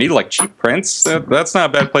if you ever need like cheap prints, that's not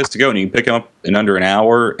a bad place to go, and you can pick them up in under an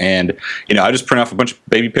hour. And I just print off a bunch of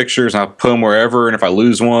baby pictures, and I'll put them wherever. And if I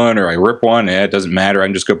lose one or I rip one, it doesn't matter. I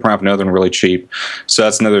can just go print off another one really cheap. So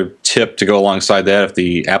that's another tip to go alongside that if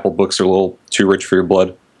the Apple Books are a little too rich for your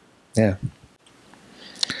blood. Yeah.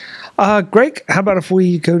 Greg, how about if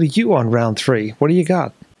we go to you on round 3? What do you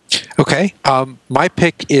got? Okay. My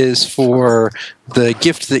pick is for the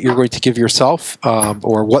gift that you're going to give yourself,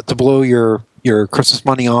 or what to blow your Christmas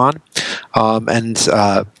money on. And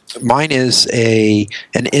mine is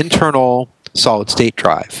an internal solid-state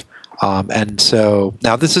drive. And so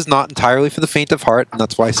now this is not entirely for the faint of heart, and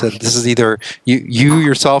that's why I said this is either you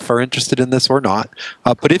yourself are interested in this or not.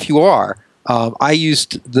 But if you are, I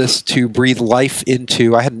used this to breathe life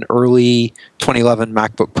into. I had an early 2011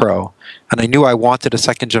 MacBook Pro, and I knew I wanted a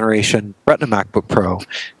second generation Retina MacBook Pro,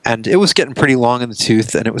 and it was getting pretty long in the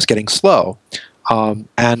tooth, and it was getting slow.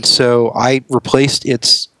 And so I replaced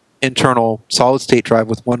its internal solid state drive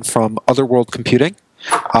with one from Otherworld Computing.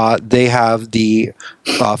 They have the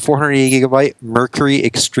 480 gigabyte Mercury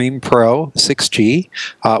Extreme Pro 6G,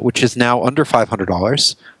 which is now under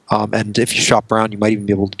 $500. And if you shop around, you might even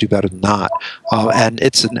be able to do better than that. And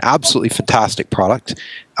it's an absolutely fantastic product.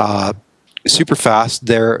 Super fast.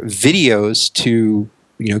 Their videos to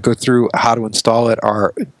go through how to install it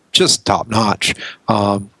are just top notch.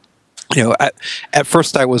 At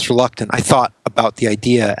first I was reluctant. I thought about the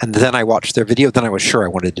idea, and then I watched their video. Then I was sure I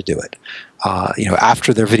wanted to do it.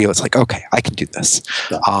 After their video, it's like, okay, I can do this.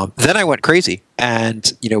 Yeah. Then I went crazy,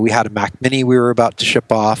 and we had a Mac Mini we were about to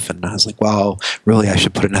ship off, and I was like, well, really, I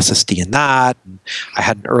should put an SSD in that. And I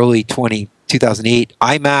had an early 2008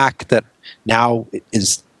 iMac that now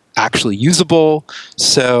is actually usable.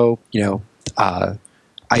 So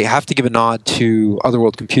I have to give a nod to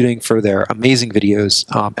Otherworld Computing for their amazing videos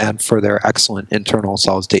and for their excellent internal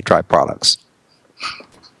solid-state drive products.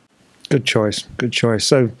 Good choice. Good choice.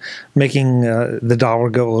 So making the dollar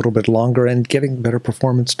go a little bit longer and getting better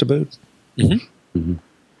performance to boot. Mm-hmm. Mm-hmm.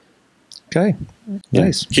 Okay.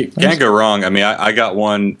 Nice. Can't go wrong. I mean, I got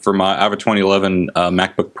one for I have a 2011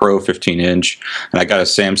 MacBook Pro 15-inch, and I got a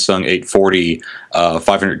Samsung 840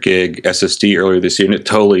 500 gig SSD earlier this year, and it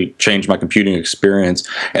totally changed my computing experience.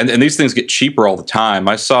 And these things get cheaper all the time.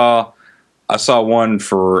 I saw one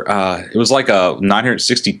for it was like a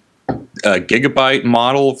 960 gigabyte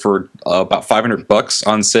model for about $500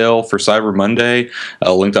 on sale for Cyber Monday,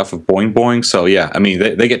 linked off of Boing Boing. So yeah, I mean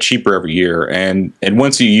they get cheaper every year, and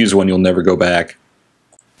once you use one, you'll never go back.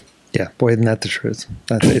 Yeah, boy, isn't that the truth?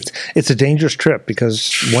 It's a dangerous trip,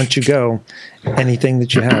 because once you go, anything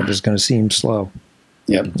that you have is going to seem slow.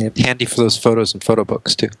 Yep. Handy for those photos and photo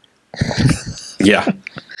books too. Yeah.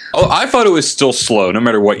 Oh, iPhoto is still slow no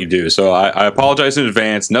matter what you do, so I apologize in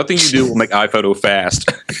advance. Nothing you do will make iPhoto fast.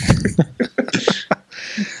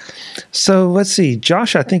 So let's see.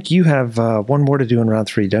 Josh, I think you have one more to do in round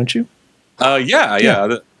 3, don't you?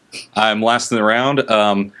 Yeah. I'm last in the round.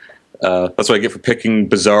 That's what I get for picking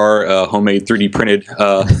bizarre homemade 3D printed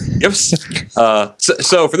gifts.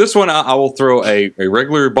 So for this one, I will throw a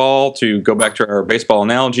regular ball to go back to our baseball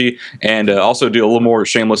analogy, and also do a little more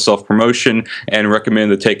shameless self-promotion and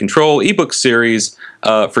recommend the Take Control ebook series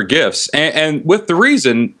for gifts. And with the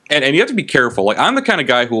reason, and you have to be careful. Like, I'm the kind of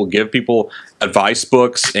guy who will give people advice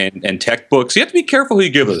books and tech books. You have to be careful who you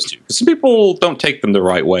give those to, because some people don't take them the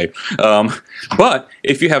right way. But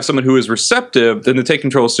if you have someone who is receptive, then the Take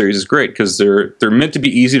Control series is great, because they're meant to be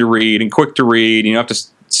easy to read and quick to read. You don't have to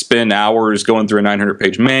spend hours going through a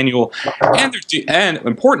 900-page manual, and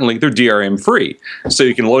importantly, they're DRM free, so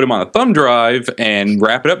you can load them on a thumb drive and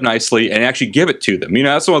wrap it up nicely and actually give it to them.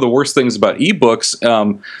 That's one of the worst things about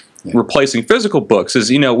ebooks. Replacing physical books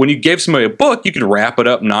is, when you gave somebody a book, you can wrap it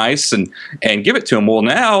up nice and give it to them. Well,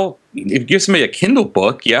 now if you give somebody a Kindle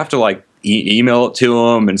book, you have to email it to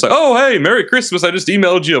them, and it's like, oh, hey, Merry Christmas, I just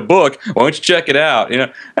emailed you a book, why don't you check it out?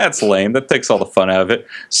 That's lame. That takes all the fun out of it.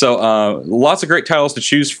 So lots of great titles to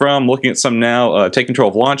choose from. Looking at some now. Take Control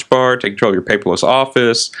of LaunchBar, Take Control of your paperless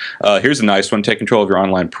office. Here's a nice one: Take Control of your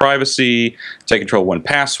online privacy, Take Control of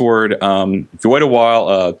 1Password. If you wait a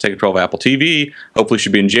while, Take Control of Apple TV. Hopefully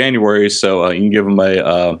should be in January, so you can give them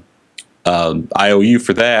a IOU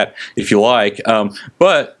for that if you like.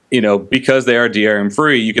 But because they are DRM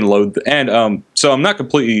free, you can load so I'm not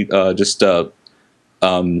completely just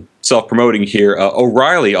self-promoting here.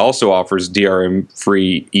 O'Reilly also offers DRM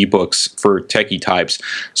free ebooks for techie types.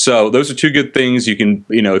 So those are two good things. You can,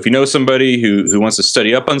 if you know somebody who wants to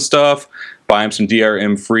study up on stuff, buy them some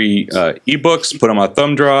DRM free ebooks, put them on a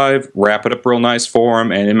thumb drive, wrap it up real nice for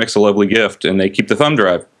them, and it makes a lovely gift, and they keep the thumb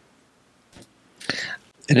drive.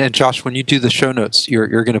 And Josh, when you do the show notes, you're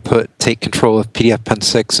going to put Take Control of PDF Pen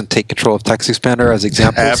 6 and Take Control of Text Expander as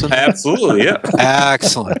examples? Absolutely, yeah.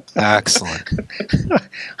 Excellent.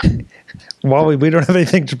 Wally, we don't have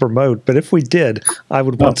anything to promote, but if we did, I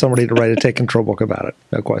would want somebody to write a Take Control book about it.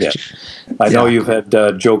 No question. Yeah. I know you've had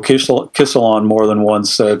Joe Kissel on more than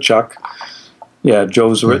once, Chuck. Yeah,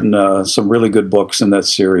 Joe's written some really good books in that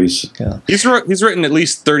series. Yeah. He's written at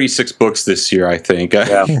least 36 books this year, I think.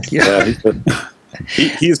 Yeah.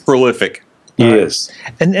 He is prolific. He is.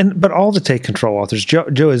 But all the Take Control authors,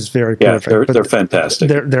 Joe is very perfect. Yeah, they're fantastic.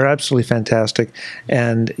 They're absolutely fantastic,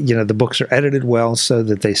 and the books are edited well so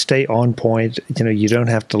that they stay on point. You don't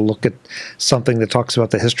have to look at something that talks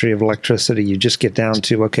about the history of electricity. You just get down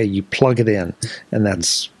to, okay, you plug it in, and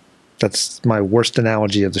that's my worst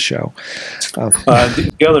analogy of the show.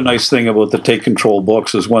 The other nice thing about the Take Control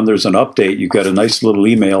books is when there's an update, you get a nice little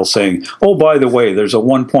email saying, oh, by the way, there's a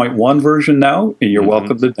 1.1 version now, and you're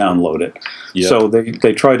welcome to download it. Yep. So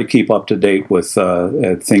they try to keep up to date with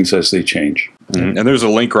things as they change. And there's a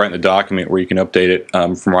link right in the document where you can update it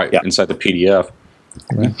from inside the PDF.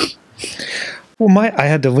 Right. Well, I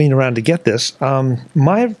had to lean around to get this.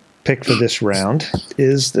 My pick for this round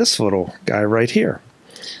is this little guy right here.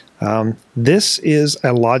 This is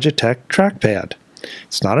a Logitech trackpad.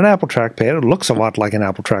 It's not an Apple trackpad. It looks a lot like an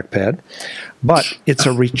Apple trackpad, but it's a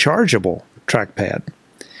rechargeable trackpad,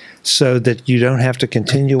 so that you don't have to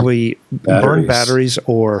continually burn batteries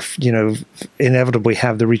or, inevitably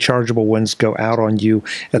have the rechargeable ones go out on you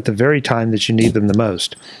at the very time that you need them the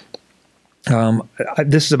most.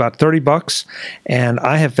 This is about $30, and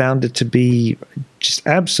I have found it to be just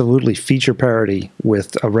absolutely feature parity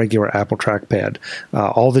with a regular Apple trackpad.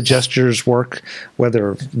 All the gestures work,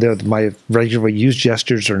 whether they're my regularly used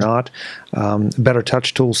gestures or not. Better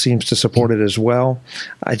Touch Tool seems to support it as well.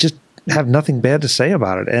 I just have nothing bad to say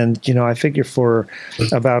about it. And, I figure for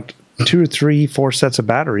about 2 or 3, 4 sets of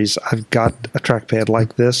batteries, I've got a trackpad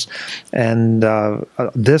like this, and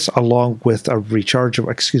this along with a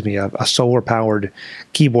solar-powered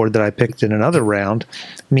keyboard that I picked in another round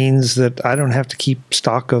means that I don't have to keep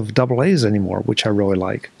stock of AA's anymore, which I really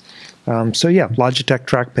like. Logitech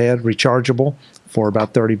trackpad, rechargeable for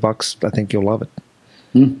about $30. I think you'll love it.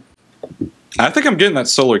 I think I'm getting that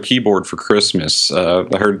solar keyboard for Christmas. I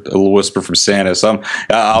heard a little whisper from Santa, so I'm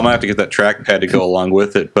gonna have to get that trackpad to go along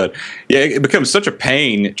with it. But yeah, it becomes such a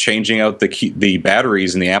pain changing out the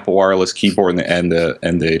batteries in the Apple wireless keyboard and the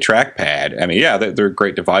trackpad. I mean, yeah, they're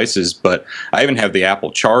great devices, but I even have the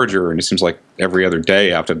Apple charger, and it seems like every other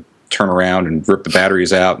day I have to turn around and rip the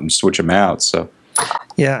batteries out and switch them out. So.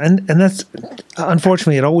 Yeah, and that's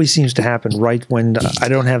unfortunately it always seems to happen right when I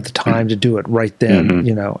don't have the time to do it right then,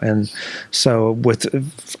 And so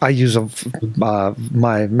I use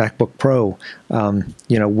my MacBook Pro,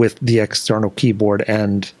 with the external keyboard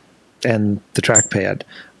and the trackpad,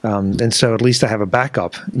 and so at least I have a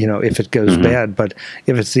backup, if it goes bad. But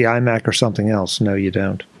if it's the iMac or something else, no, you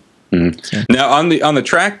don't. Now, on the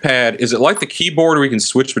trackpad, is it like the keyboard where we can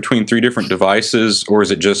switch between 3 different devices, or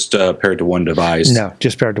is it just paired to one device? No,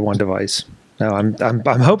 just paired to one device. No,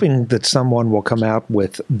 I'm hoping that someone will come out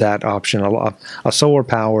with that option, a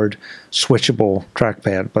solar-powered, switchable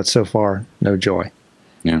trackpad. But so far, no joy.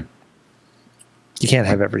 Yeah, you can't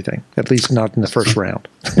have everything, at least not in the first round.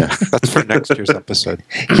 Yeah, that's for next year's episode.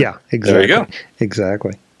 Yeah, exactly. There you go.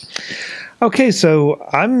 Exactly. Okay, so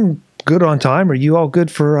I'm good on time. Are you all good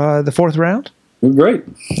for the 4th round? Great.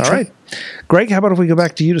 All right. Greg, how about if we go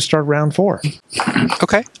back to you to start round 4?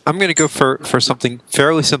 Okay. I'm going to go for something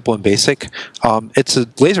fairly simple and basic. It's a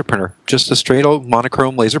laser printer, just a straight old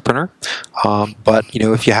monochrome laser printer. But,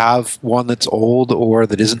 if you have one that's old or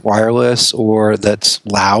that isn't wireless or that's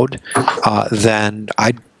loud, then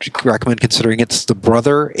I'd recommend considering it's the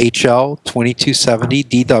Brother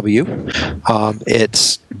HL2270DW.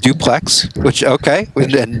 It's duplex, which,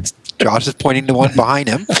 and Josh is pointing to one behind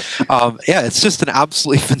him. It's just an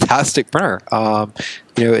absolutely fantastic printer.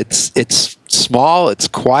 It's small, it's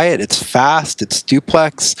quiet, it's fast, it's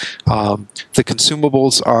duplex. The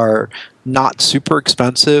consumables are not super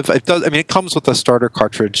expensive. It comes with a starter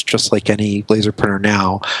cartridge just like any laser printer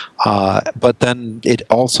now. But then it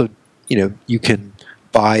also, you can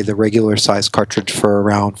buy the regular size cartridge for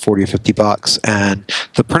around $40 or $50, and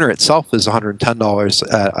the printer itself is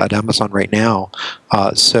 $110 at Amazon right now.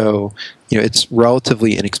 So it's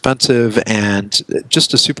relatively inexpensive and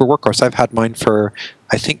just a super workhorse. I've had mine for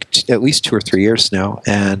I think at least 2 or 3 years now,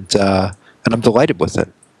 and I'm delighted with it.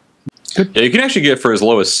 Good. Yeah, you can actually get it for as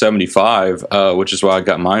low as $75, which is what I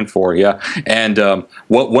got mine for. Yeah, and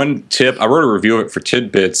one tip, I wrote a review of it for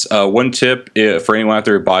Tidbits. One tip for anyone out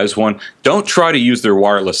there who buys one: don't try to use their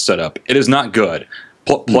wireless setup. It is not good.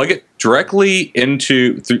 Plug it directly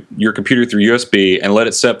into your computer through USB and let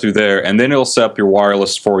it set up through there, and then it'll set up your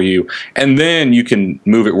wireless for you, and then you can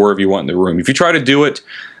move it wherever you want in the room. If you try to do it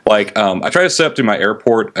like I tried to set up through my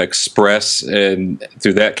Airport Express and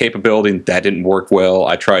through that capability, and that didn't work well.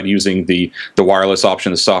 I tried using the wireless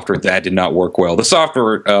option, the software, that did not work well. The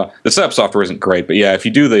software, the setup software isn't great, but yeah, if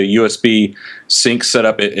you do the USB sync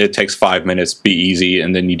setup, it takes 5 minutes, be easy,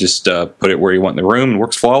 and then you just put it where you want in the room and it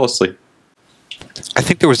works flawlessly. I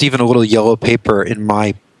think there was even a little yellow paper in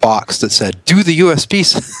my box that said, "Do the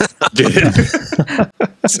USBs."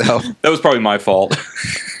 So that was probably my fault.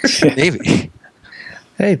 Maybe.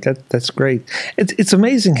 Hey, that's great. It's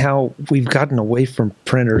amazing how we've gotten away from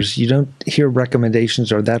printers. You don't hear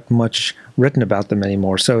recommendations or that much written about them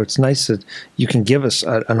anymore. So it's nice that you can give us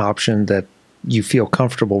an option that you feel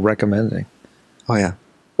comfortable recommending. Oh, yeah.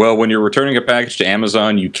 Well, when you're returning a package to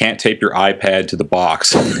Amazon, you can't tape your iPad to the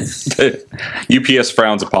box. UPS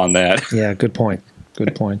frowns upon that. Yeah, good point.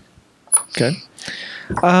 Good point. Okay.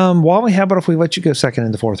 Wally, how about if we let you go second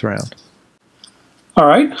in the fourth round? All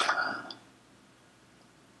right.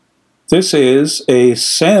 This is a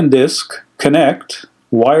SanDisk Connect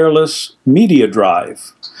wireless media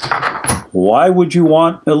drive. Why would you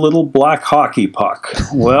want a little black hockey puck?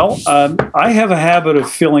 Well, I have a habit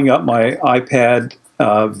of filling up my iPad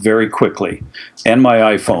very quickly, and my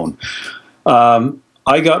iPhone.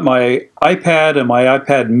 I got my iPad and my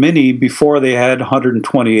iPad mini before they had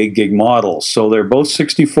 128 gig models. So they're both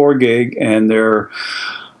 64 gig, and they're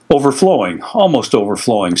overflowing, almost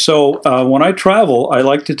overflowing. So when I travel, I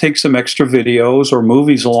like to take some extra videos or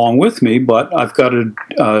movies along with me, but I've got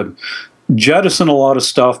to jettison a lot of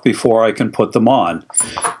stuff before I can put them on.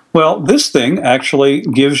 Well, this thing actually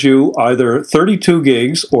gives you either 32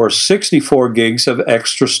 gigs or 64 gigs of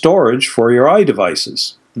extra storage for your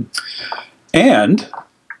iDevices. And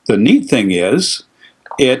the neat thing is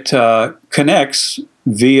it connects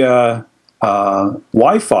via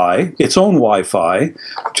Wi-Fi, its own Wi-Fi,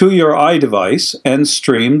 to your iDevice and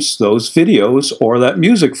streams those videos or that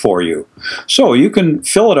music for you. So you can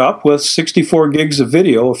fill it up with 64 gigs of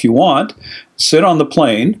video if you want, sit on the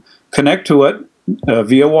plane, connect to it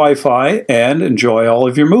via Wi-Fi, and enjoy all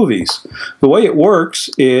of your movies. The way it works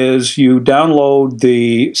is you download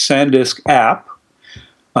the SanDisk app,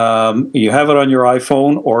 you have it on your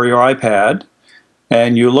iPhone or your iPad,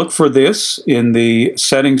 and you look for this in the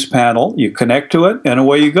settings panel, you connect to it, and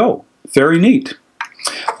away you go. Very neat.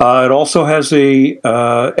 It also has a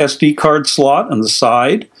SD card slot on the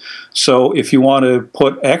side, so if you want to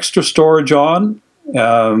put extra storage on,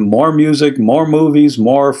 more music, more movies,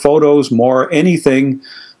 more photos, more anything,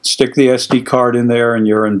 stick the SD card in there and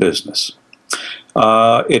you're in business.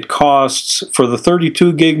 It costs, for the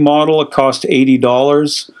 32 gig model, it costs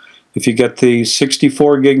 $80. If you get the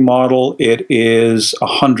 64 gig model, it is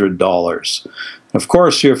 $100. Of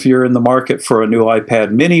course, if you're in the market for a new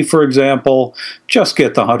iPad mini, for example, just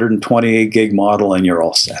get the 128 gig model and you're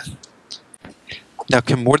all set. Now,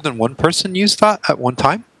 can more than one person use that at one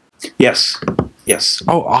time? Yes. Yes.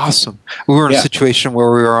 Oh, awesome. We were in a situation where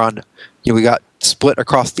we were on, we got split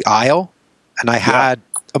across the aisle, and I had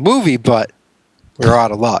a movie, but we were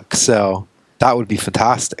out of luck. So that would be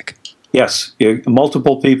fantastic. Yes,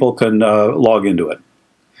 multiple people can log into it.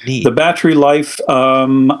 Neat. The battery life,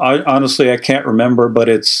 honestly, I can't remember, but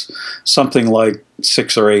it's something like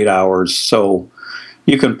 6 or 8 hours. So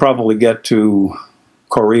you can probably get to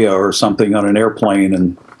Korea or something on an airplane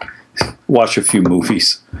and watch a few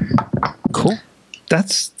movies. Cool.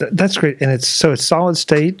 That's great, and it's solid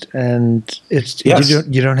state, and it's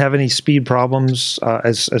you don't have any speed problems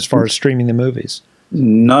as far as streaming the movies.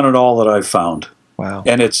 None at all that I've found. Wow.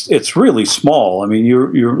 And it's really small. I mean,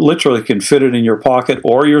 you literally can fit it in your pocket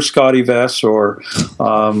or your Scotty vest or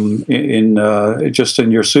just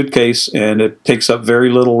in your suitcase, and it takes up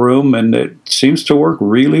very little room, and it seems to work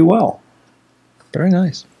really well. Very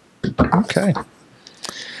nice. Okay.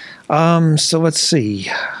 So let's see.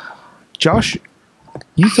 Josh,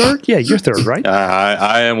 you third? Yeah, you're third, right?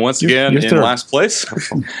 I am once again in last place.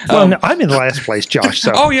 Well, no, I'm in last place, Josh.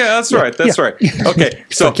 So. Oh, yeah, that's right. That's right. Okay,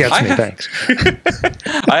 so thanks.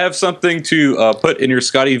 I have something to put in your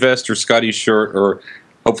Scotty vest or Scotty shirt, or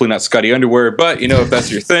hopefully not Scotty underwear, but if that's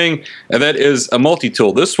your thing, and that is a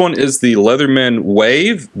multi-tool. This one is the Leatherman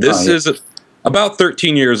Wave. This is about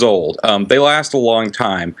 13 years old. They last a long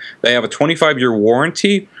time. They have a 25-year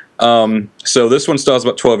warranty. So this one still has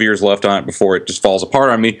about 12 years left on it before it just falls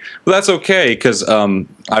apart on me. But that's okay, because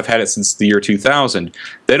I've had it since the year 2000.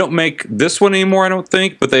 They don't make this one anymore, I don't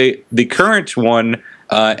think, but the current one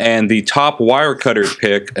and the top Wirecutter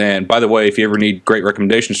pick, and by the way, if you ever need great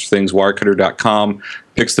recommendations for things, wirecutter.com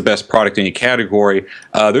picks the best product in any category.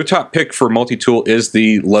 Their top pick for multi-tool is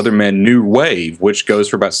the Leatherman New Wave, which goes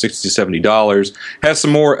for about $60 to $70. Has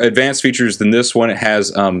some more advanced features than this one. It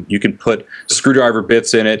has you can put screwdriver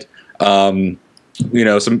bits in it, some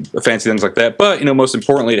fancy things like that. But most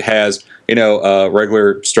importantly, it has a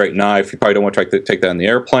regular straight knife. You probably don't want to take that on the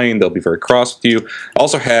airplane; they'll be very cross with you.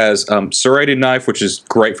 Also has serrated knife, which is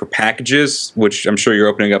great for packages, which I'm sure you're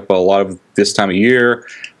opening up a lot of this time of year.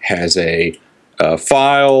 Has a a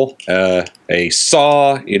file, a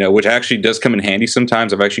saw, which actually does come in handy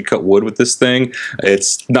sometimes. I've actually cut wood with this thing.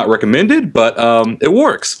 It's not recommended, but it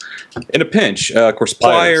works in a pinch. Of course,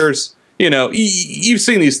 pliers. You've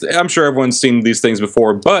seen these. I'm sure everyone's seen these things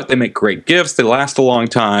before, but they make great gifts. They last a long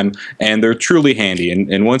time, and they're truly handy.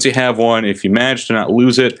 And once you have one, if you manage to not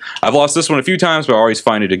lose it, I've lost this one a few times, but I always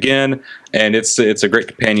find it again, and it's a great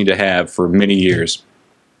companion to have for many years.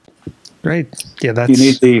 Great. Yeah, that's... You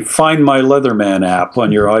need the Find My Leatherman app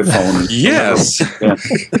on your iPhone. Yes. Yeah.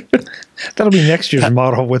 That'll be next year's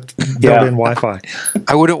model with built-in Wi-Fi.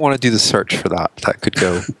 I wouldn't want to do the search for that. That could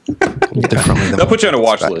go differently. They'll put you on a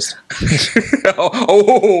watch list.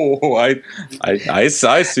 I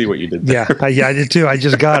see what you did there. Yeah, I did too. I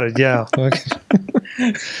just got it. Yeah.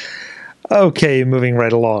 Okay, moving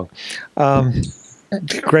right along.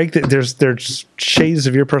 Greg, there's shades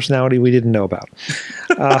of your personality we didn't know about.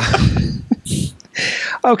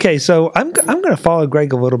 Okay, so I'm going to follow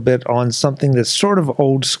Greg a little bit on something that's sort of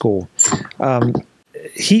old school.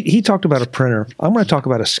 He talked about a printer. I'm going to talk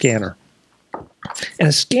about a scanner. And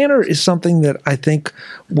a scanner is something that I think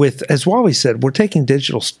as Wally said, we're taking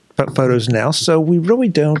digital photos now, so we really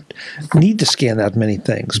don't need to scan that many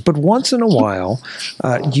things. But once in a while,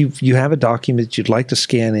 you have a document you'd like to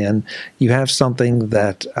scan in. You have something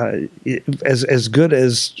that, as good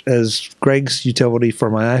as Greg's utility for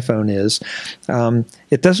my iPhone is,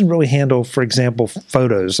 it doesn't really handle, for example,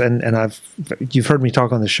 photos. And you've heard me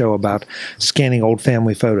talk on the show about scanning old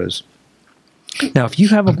family photos. Now, if you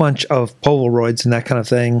have a bunch of Polaroids and that kind of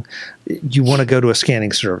thing, you want to go to a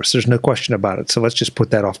scanning service. There's no question about it. So let's just put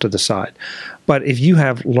that off to the side. But if you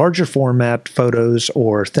have larger format photos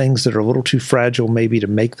or things that are a little too fragile maybe to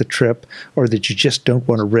make the trip or that you just don't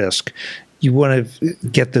want to risk, you want to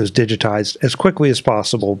get those digitized as quickly as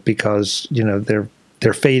possible because,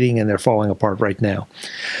 they're fading and they're falling apart right now.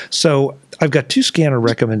 So I've got two scanner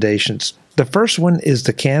recommendations. The first one is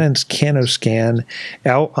the Canon's CanoScan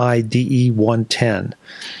LIDE 110.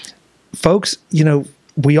 Folks,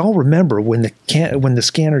 we all remember when the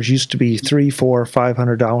scanners used to be $300, $400,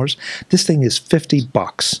 $500. This thing is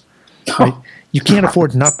 $50. Right? You can't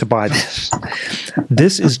afford not to buy this.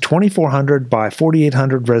 This is 2400 by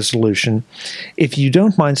 4800 resolution. If you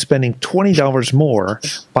don't mind spending $20 more,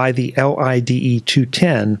 buy the LIDE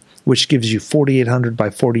 210, which gives you 4800 by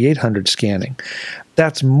 4800 scanning.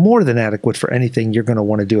 That's more than adequate for anything you're going to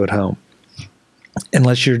want to do at home.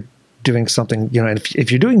 Unless you're doing something,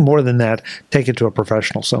 if you're doing more than that, take it to a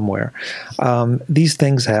professional somewhere. These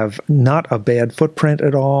things have not a bad footprint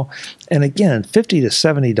at all. And again, $50 to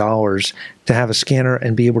 $70 to have a scanner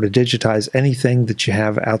and be able to digitize anything that you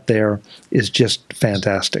have out there is just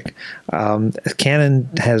fantastic. Canon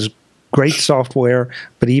has great software,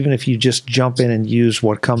 but even if you just jump in and use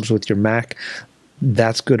what comes with your Mac,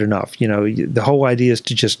 that's good enough. The whole idea is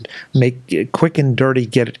to just make it quick and dirty,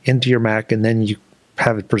 get it into your Mac, and then you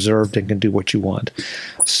have it preserved and can do what you want.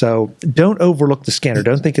 So don't overlook the scanner.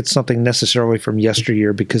 Don't think it's something necessarily from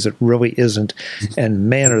yesteryear because it really isn't. And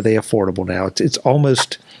man, are they affordable now. It's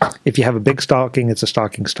almost, if you have a big stocking, it's a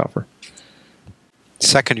stocking stuffer.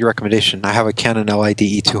 Second, your recommendation. I have a Canon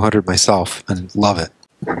LIDE 200 myself and love it.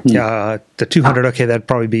 The 200, okay, that'd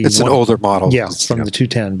probably be... It's an older model. Yeah, from the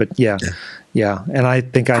 210, but yeah. And I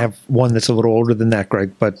think I have one that's a little older than that,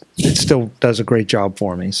 Greg, but it still does a great job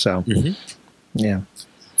for me, so... Yeah.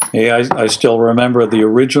 Hey, I still remember the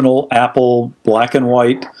original Apple black and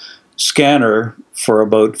white scanner for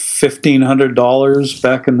about $1,500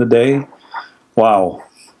 back in the day. Wow.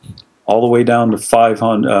 All the way down to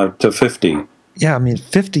 $500 to $50. Yeah, I mean,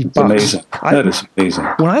 $50. It's amazing. That is amazing.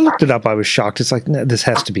 When I looked it up, I was shocked. It's like, no, this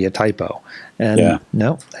has to be a typo. And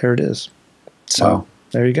no, here it is. So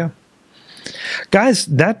there you go. Guys,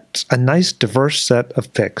 that's a nice diverse set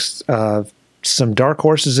of picks. Some dark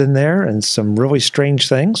horses in there and some really strange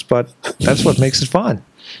things, but that's what makes it fun.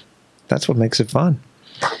 That's what makes it fun.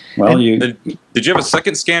 Well, did you have a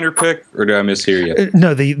second scanner pick, or did I mishear you?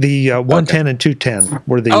 No, the 110 and 210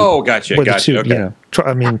 were the. Oh, gotcha. The two, okay.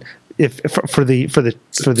 I mean, if for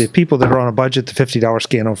the people that are on a budget, the $50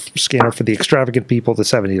 scanner. For the extravagant people, the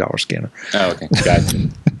 $70 scanner. Oh, okay, gotcha.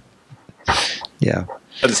 Yeah.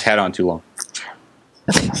 I just had on too long.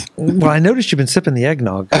 Well, I noticed you've been sipping the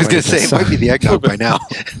eggnog. I was going to say, it might be the eggnog by now.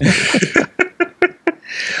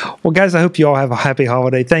 Well, guys, I hope you all have a happy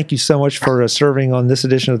holiday. Thank you so much for serving on this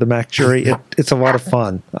edition of the Mac Jury. It's a lot of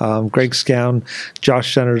fun. Greg Scown,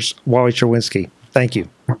 Josh Centers, Wally Cherwinski. Thank you.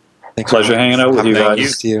 Pleasure hanging out with you guys.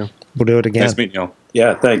 Thank you. We'll do it again. Nice meeting you.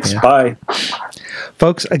 Yeah, thanks. Bye.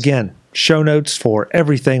 Folks, again, show notes for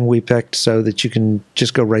everything we picked so that you can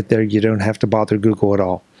just go right there. You don't have to bother Google at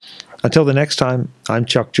all. Until the next time, I'm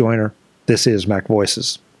Chuck Joyner. This is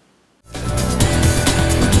MacVoices.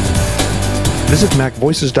 Visit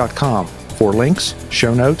MacVoices.com for links,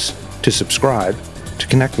 show notes, to subscribe, to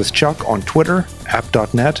connect with Chuck on Twitter,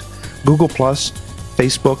 app.net, Google+,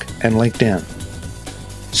 Facebook, and LinkedIn.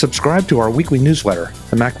 Subscribe to our weekly newsletter,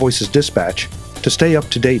 the MacVoices Dispatch, to stay up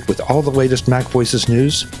to date with all the latest MacVoices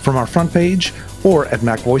news from our front page or at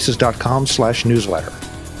MacVoices.com/newsletter.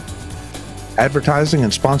 Advertising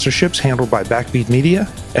and sponsorships handled by Backbeat Media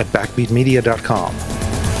at BackbeatMedia.com.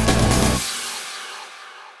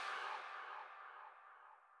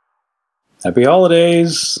 Happy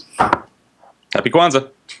holidays. Happy Kwanzaa.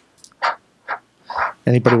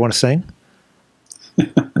 Anybody want to sing?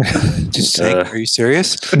 Just saying, are you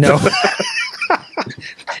serious? No.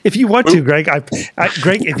 If you want to, Greg,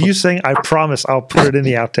 Greg, if you sing, I promise I'll put it in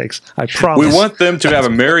the outtakes. I promise. We want them to have a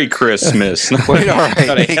Merry Christmas, not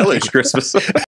a hellish Christmas.